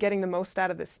to be getting the most out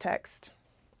of this text?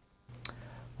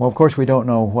 Well, of course, we don't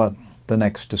know what the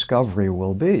next discovery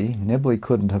will be. Nibley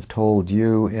couldn't have told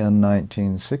you in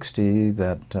 1960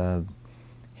 that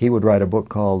he would write a book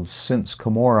called Since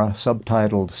Cumorah,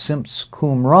 subtitled Since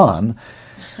Qumran,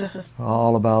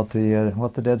 all about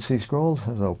what the Dead Sea Scrolls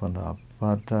has opened up.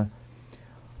 But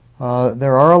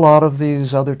there are a lot of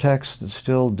these other texts that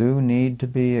still do need to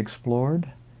be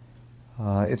explored.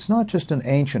 It's not just an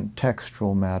ancient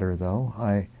textual matter, though.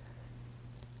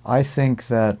 I think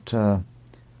that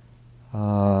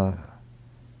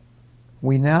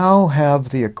we now have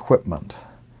the equipment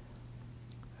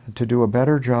to do a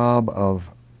better job of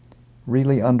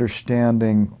really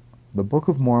understanding the Book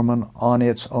of Mormon on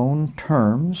its own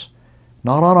terms,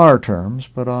 not on our terms,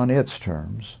 but on its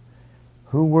terms.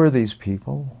 Who were these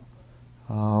people?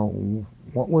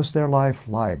 What was their life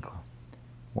like?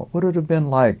 What would it have been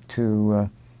like to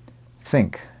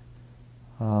think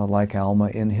like Alma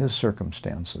in his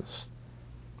circumstances?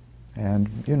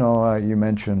 And, you know, you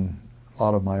mentioned a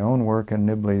lot of my own work, and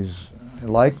Nibley's,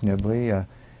 like Nibley,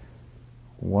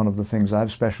 one of the things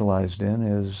I've specialized in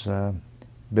is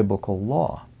biblical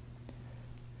law.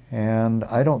 And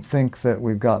I don't think that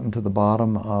we've gotten to the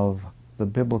bottom of the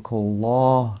biblical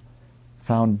law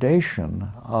foundation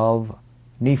of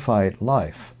Nephite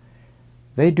life.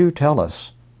 They do tell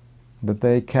us that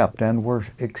they kept and were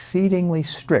exceedingly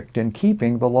strict in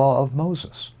keeping the law of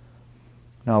Moses.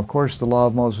 Now, of course, the law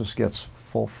of Moses gets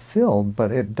fulfilled,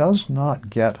 but it does not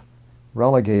get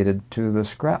relegated to the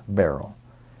scrap barrel.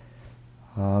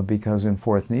 Because in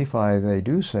 4th Nephi they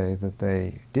do say that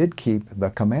they did keep the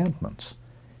commandments.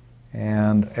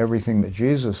 And everything that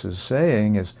Jesus is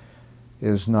saying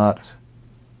is not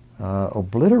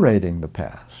obliterating the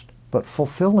past, but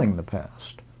fulfilling the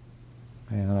past.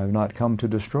 And I've not come to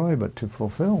destroy, but to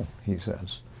fulfill, he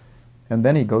says. And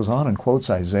then he goes on and quotes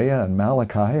Isaiah and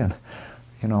Malachi, and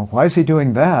you know, why is he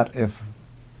doing that if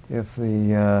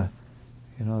the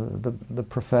you know, the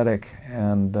prophetic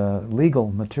and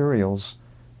legal materials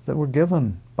that were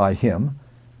given by him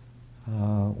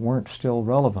weren't still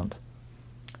relevant?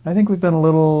 I think we've been a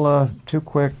little too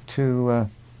quick to,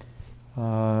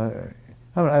 I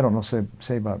don't know,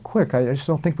 say about quick. I just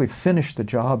don't think we've finished the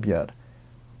job yet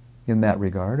in that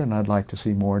regard, and I'd like to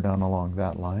see more done along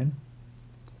that line.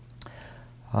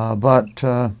 But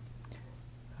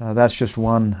that's just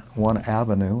one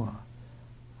avenue.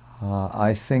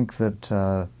 I think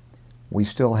that we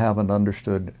still haven't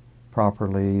understood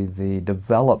properly the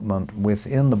development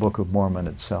within the Book of Mormon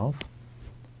itself.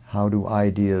 How do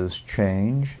ideas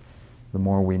change? The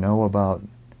more we know about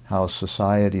how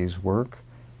societies work,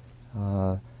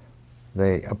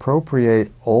 they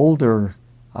appropriate older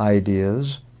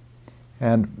ideas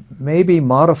and maybe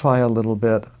modify a little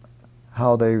bit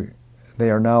how they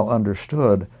are now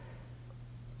understood.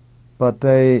 But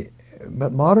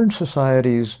modern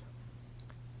societies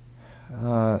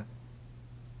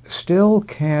still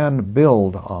can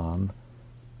build on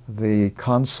the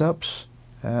concepts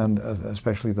and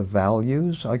especially the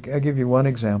values. I'll give you one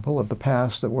example of the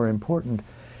past that were important.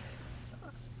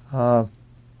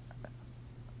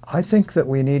 I think that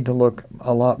we need to look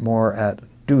a lot more at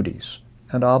duties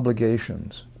and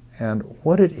obligations and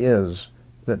what it is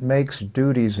that makes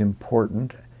duties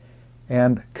important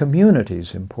and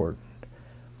communities important.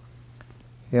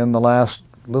 In the last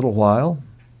little while,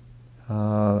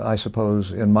 I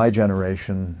suppose in my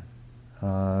generation,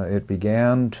 it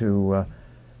began to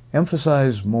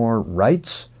emphasize more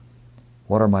rights.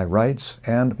 What are my rights?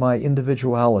 And my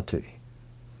individuality.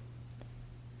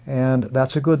 And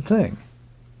that's a good thing.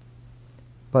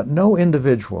 But no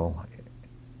individual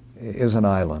is an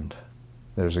island.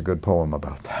 There's a good poem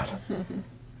about that.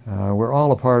 We're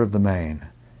all a part of the main.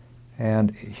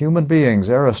 And human beings,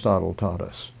 Aristotle taught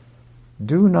us,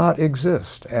 do not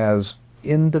exist as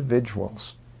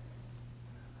individuals.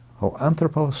 O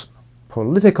anthropos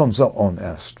politikon zoon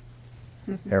est,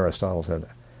 Aristotle said.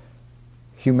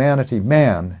 Humanity,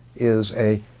 man, is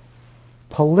a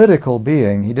political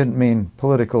being. He didn't mean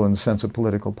political in the sense of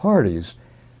political parties,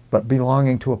 but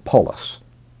belonging to a polis,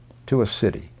 to a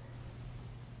city.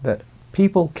 That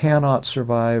people cannot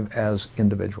survive as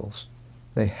individuals.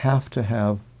 They have to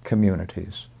have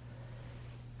communities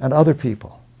and other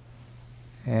people.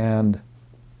 And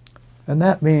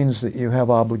that means that you have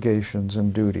obligations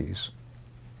and duties.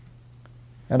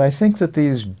 And I think that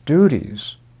these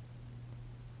duties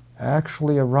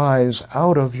actually arise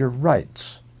out of your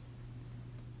rights.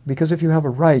 Because if you have a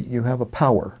right, you have a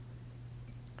power.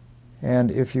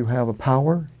 And if you have a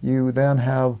power, you then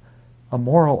have a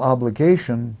moral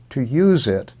obligation to use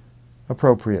it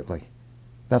appropriately.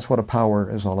 That's what a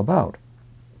power is all about.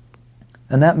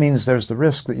 And that means there's the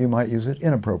risk that you might use it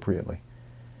inappropriately.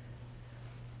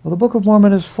 Well, the Book of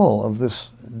Mormon is full of this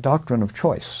doctrine of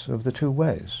choice, of the two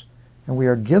ways. And we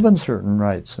are given certain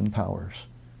rights and powers.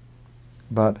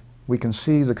 But we can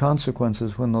see the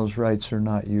consequences when those rights are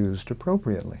not used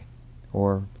appropriately,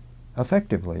 or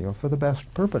effectively, or for the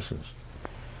best purposes.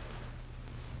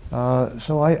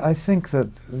 So I think that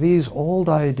these old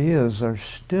ideas are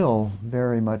still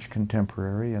very much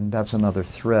contemporary, and that's another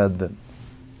thread that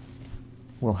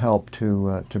will help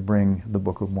to bring the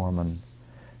Book of Mormon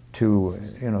to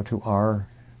our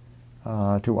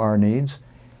needs.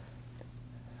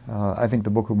 I think the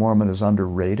Book of Mormon is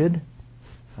underrated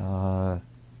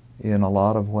in a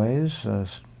lot of ways.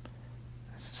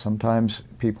 Sometimes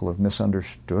people have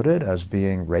misunderstood it as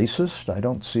being racist. I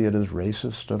don't see it as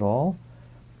racist at all.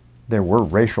 There were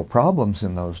racial problems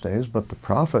in those days, but the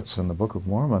prophets in the Book of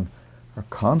Mormon are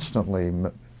constantly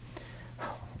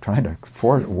trying to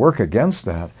work against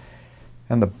that.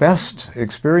 And the best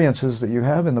experiences that you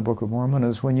have in the Book of Mormon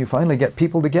is when you finally get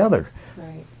people together.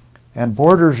 Right. And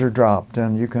borders are dropped,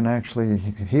 and you can actually,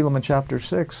 Helaman in chapter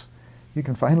 6, you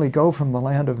can finally go from the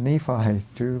land of Nephi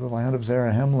to the land of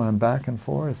Zarahemla and back and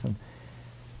forth. And,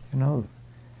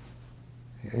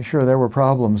 sure, there were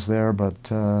problems there,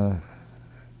 but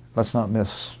let's not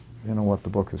miss, what the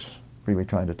book is really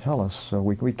trying to tell us. So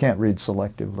we can't read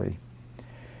selectively.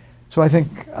 So I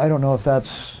think, I don't know if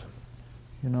that's,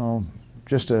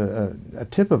 just a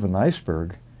tip of an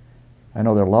iceberg. I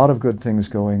know there are a lot of good things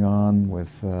going on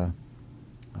with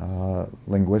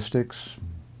linguistics,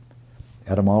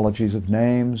 etymologies of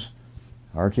names,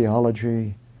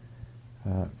 archaeology.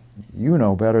 You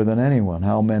know better than anyone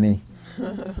how many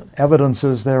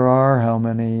evidences there are, how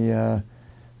many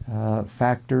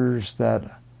factors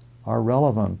that are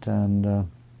relevant, and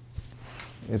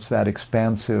it's that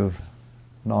expansive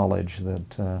knowledge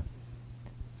that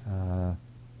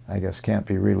I guess can't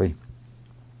be really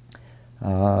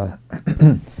you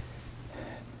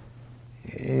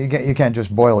can't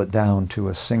just boil it down to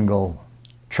a single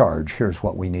charge. Here's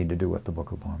what we need to do with the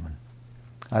Book of Mormon.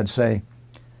 I'd say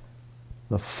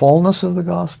the fullness of the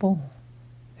gospel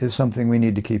is something we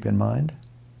need to keep in mind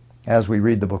as we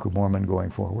read the Book of Mormon going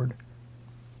forward.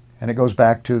 And it goes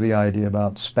back to the idea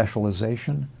about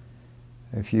specialization.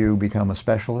 If you become a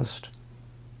specialist,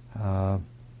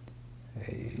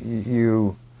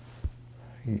 you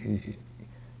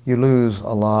lose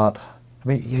a lot. I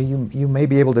mean, you may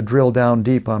be able to drill down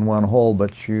deep on one hole,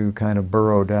 but you kind of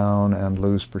burrow down and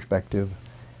lose perspective,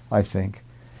 I think.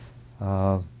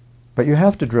 But you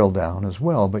have to drill down as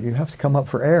well, but you have to come up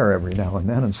for air every now and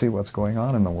then and see what's going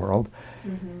on in the world.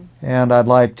 Mm-hmm. And I'd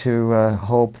like to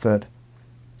hope that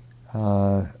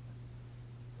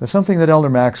there's something that Elder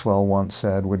Maxwell once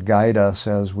said would guide us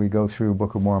as we go through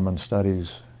Book of Mormon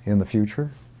studies in the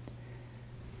future.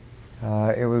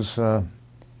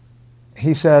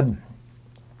 He said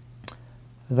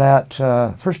that,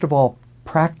 first of all,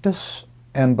 practice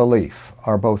and belief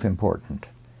are both important.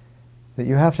 That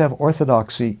you have to have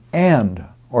orthodoxy and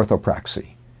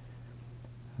orthopraxy.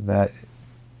 That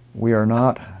we are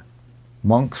not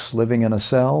monks living in a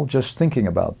cell just thinking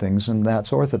about things, and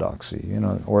that's orthodoxy. You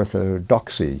know,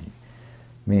 orthodoxy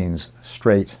means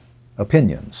straight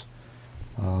opinions.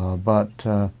 But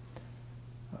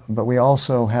we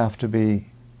also have to be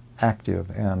active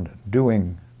and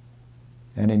doing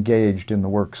and engaged in the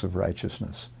works of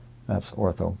righteousness. That's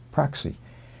orthopraxy.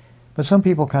 But some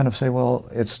people kind of say, well,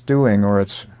 it's doing or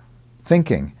it's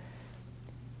thinking.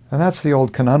 And that's the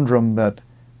old conundrum that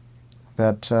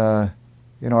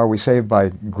you know, are we saved by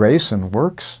grace and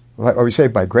works? Are we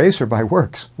saved by grace or by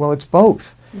works? Well, it's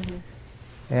both. Mm-hmm.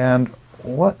 And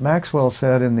what Maxwell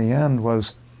said in the end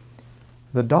was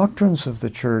the doctrines of the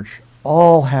church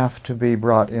all have to be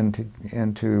brought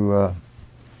into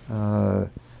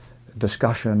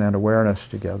discussion and awareness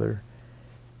together,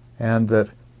 and that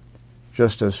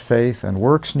just as faith and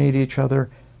works need each other,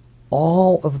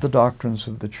 all of the doctrines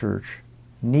of the church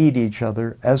need each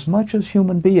other as much as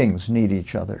human beings need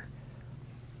each other.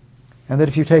 And that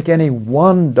if you take any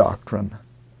one doctrine,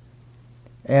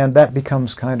 and that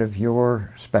becomes kind of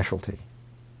your specialty,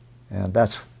 and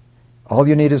that's all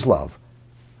you need is love,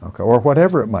 okay, or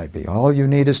whatever it might be. All you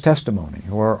need is testimony,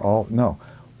 or all, no.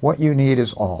 What you need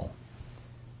is all.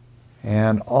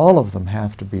 And all of them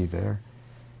have to be there.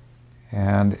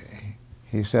 And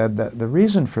he said that the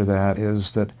reason for that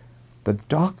is that the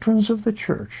doctrines of the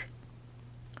church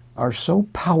are so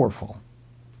powerful,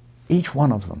 each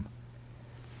one of them,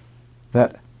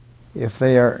 that if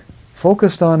they are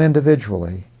focused on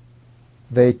individually,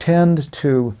 they tend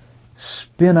to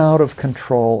spin out of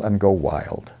control and go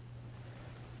wild.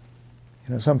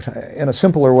 You know, in a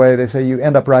simpler way, they say you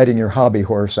end up riding your hobby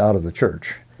horse out of the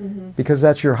church, mm-hmm. because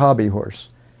that's your hobby horse.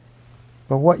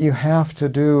 But what you have to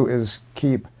do is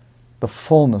keep the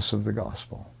fullness of the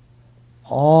gospel,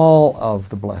 all of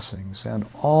the blessings and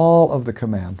all of the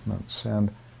commandments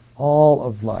and all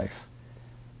of life,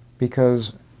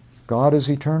 because God is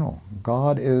eternal.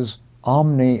 God is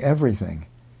omni-everything,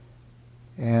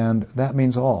 and that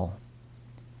means all.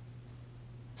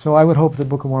 So I would hope that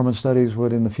Book of Mormon studies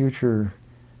would in the future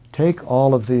take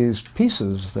all of these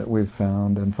pieces that we've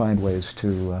found and find ways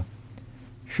to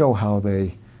show how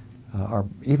they are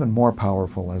even more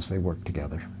powerful as they work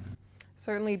together.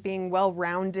 Certainly being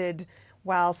well-rounded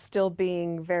while still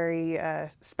being very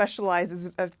specialized is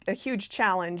a huge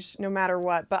challenge no matter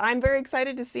what. But I'm very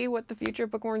excited to see what the future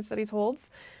of Book of Mormon studies holds,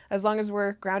 as long as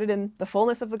we're grounded in the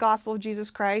fullness of the gospel of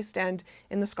Jesus Christ and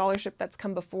in the scholarship that's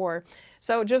come before.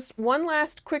 So just one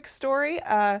last quick story.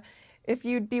 If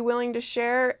you'd be willing to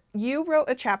share, you wrote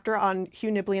a chapter on Hugh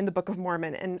Nibley in the Book of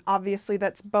Mormon, and obviously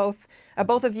that's both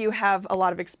of you have a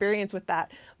lot of experience with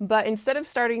that. But instead of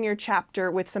starting your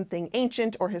chapter with something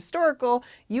ancient or historical,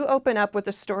 you open up with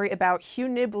a story about Hugh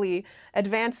Nibley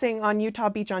advancing on Utah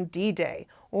Beach on D-Day.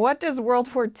 What does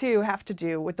World War II have to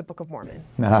do with the Book of Mormon?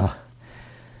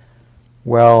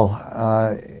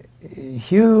 Well,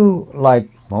 Hugh, like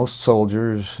most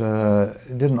soldiers,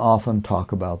 didn't often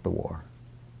talk about the war.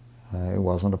 It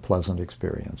wasn't a pleasant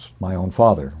experience. My own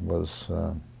father was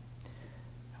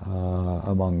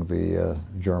among the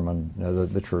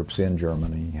the troops in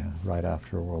Germany right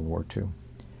after World War II.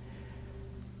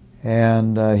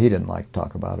 And he didn't like to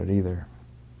talk about it either.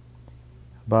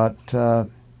 But so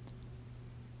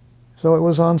it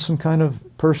was on some kind of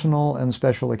personal and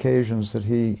special occasions that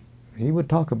he would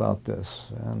talk about this.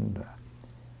 And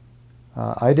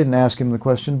I didn't ask him the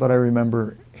question, but I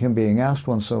remember him being asked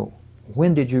once, so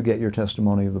when did you get your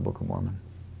testimony of the Book of Mormon?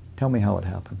 Tell me how it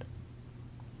happened.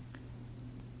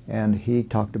 And he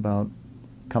talked about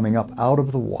coming up out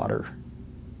of the water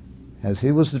as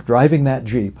he was driving that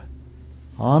Jeep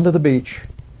onto the beach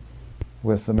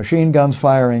with the machine guns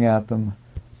firing at them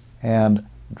and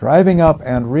driving up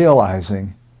and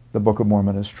realizing the Book of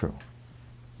Mormon is true.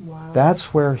 Wow.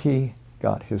 That's where he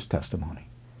got his testimony.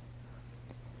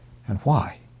 And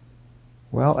why?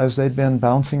 Well, as they'd been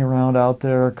bouncing around out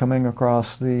there, coming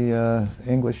across the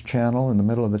English Channel in the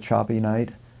middle of the choppy night,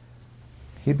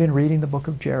 he'd been reading the Book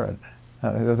of Jared,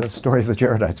 the story of the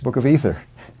Jaredites, Book of Ether,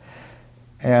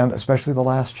 and especially the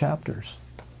last chapters,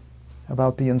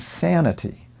 about the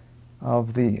insanity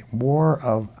of the war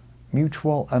of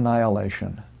mutual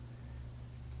annihilation.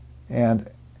 And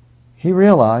he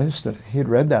realized that he'd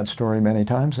read that story many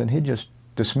times, and he just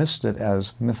dismissed it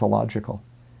as mythological.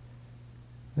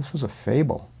 This was a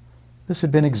fable. This had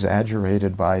been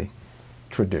exaggerated by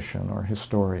tradition or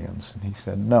historians. And he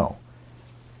said, no,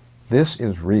 this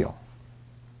is real.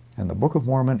 And the Book of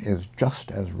Mormon is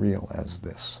just as real as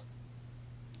this.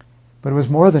 But it was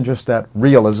more than just that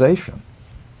realization.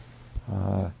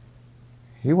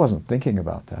 He wasn't thinking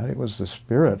about that. It was the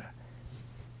Spirit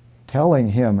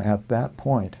telling him at that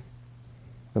point,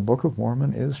 the Book of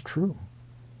Mormon is true.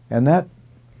 And that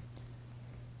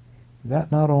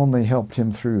not only helped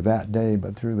him through that day,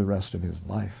 but through the rest of his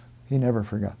life. He never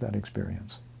forgot that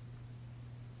experience.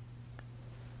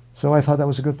 So I thought that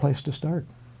was a good place to start.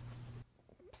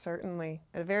 Certainly.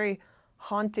 A very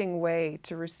haunting way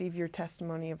to receive your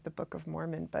testimony of the Book of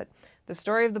Mormon. But the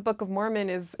story of the Book of Mormon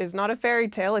is not a fairy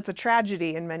tale, it's a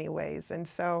tragedy in many ways. And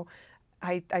so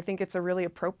I think it's a really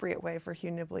appropriate way for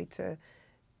Hugh Nibley to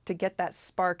get that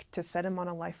spark to set him on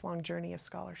a lifelong journey of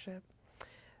scholarship.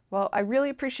 Well, I really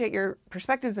appreciate your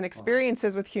perspectives and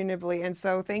experiences with Hugh Nibley, and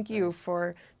so thank you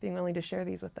for being willing to share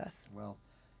these with us. Well,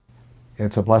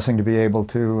 it's a blessing to be able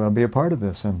to be a part of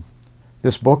this, and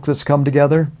this book that's come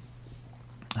together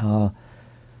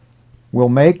will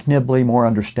make Nibley more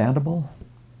understandable.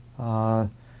 You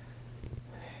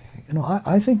know,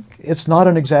 I think it's not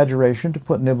an exaggeration to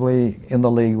put Nibley in the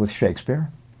league with Shakespeare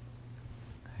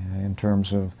in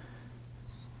terms of,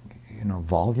 you know,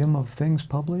 volume of things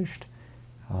published.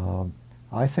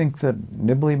 I think that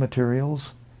Nibley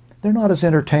materials, they're not as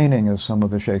entertaining as some of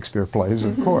the Shakespeare plays,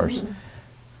 of course,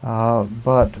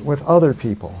 but with other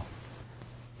people,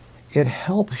 it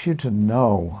helps you to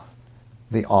know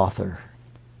the author,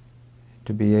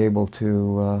 to be able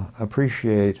to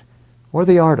appreciate, or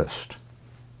the artist,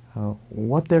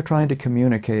 what they're trying to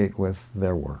communicate with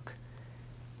their work.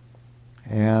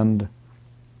 And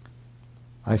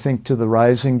I think to the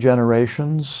rising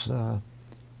generations,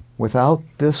 without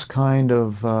this kind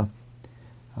of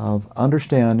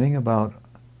understanding about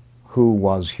who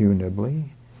was Hugh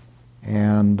Nibley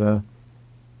and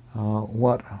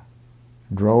what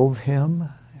drove him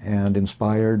and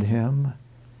inspired him,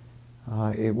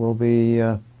 it will be,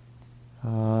 you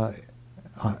know,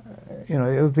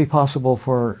 it would be possible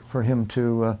for him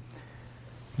to,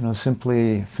 you know,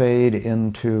 simply fade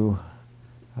into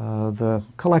the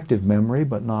collective memory,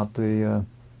 but not the,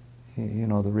 you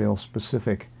know, the real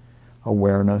specific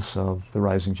awareness of the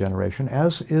rising generation,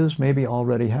 as is maybe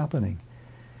already happening.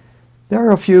 There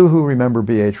are a few who remember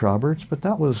B.H. Roberts, but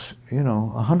that was, you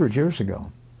know, 100 years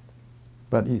ago.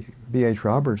 But B.H.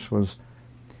 Roberts was,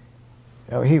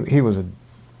 he was a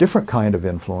different kind of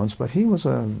influence, but he was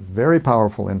a very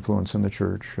powerful influence in the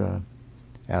church,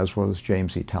 as was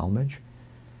James E. Talmage.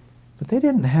 But they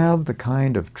didn't have the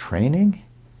kind of training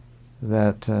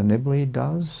that Nibley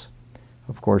does.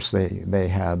 Of course, they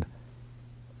had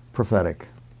prophetic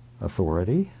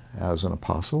authority as an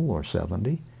apostle or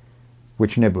 70,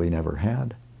 which Nibley never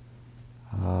had.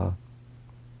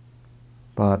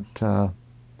 But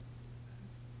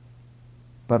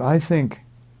I think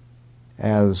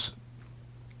as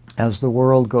the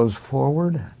world goes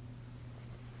forward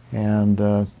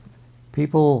and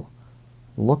people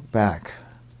look back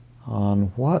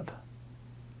on what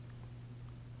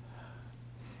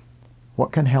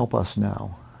can help us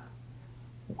now.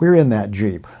 We're in that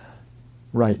Jeep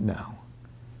right now,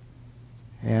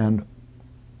 and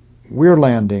we're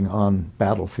landing on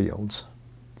battlefields.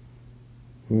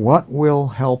 What will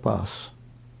help us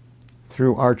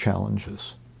through our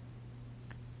challenges?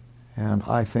 And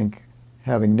I think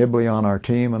having Nibley on our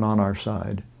team and on our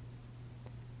side,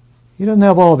 he doesn't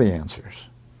have all the answers,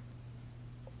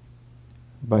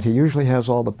 but he usually has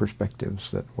all the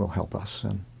perspectives that will help us.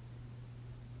 And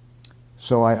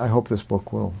so I hope this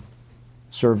book will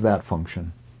serve that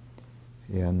function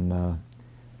in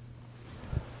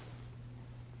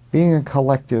being a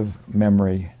collective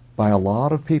memory by a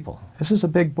lot of people. This is a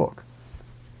big book,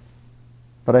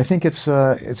 but I think it's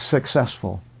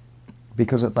successful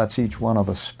because it lets each one of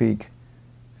us speak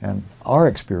and our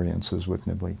experiences with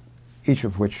Nibley, each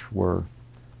of which were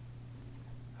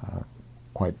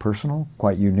quite personal,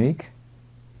 quite unique.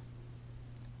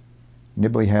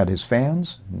 Nibley had his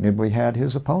fans, Nibley had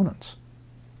his opponents.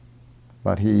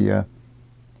 But he,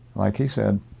 like he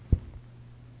said,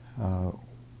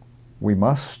 we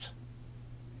must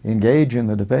engage in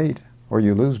the debate or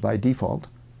you lose by default.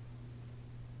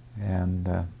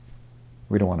 And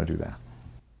we don't want to do that.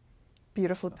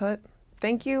 Beautifully put.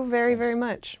 Thank you very, very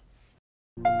much.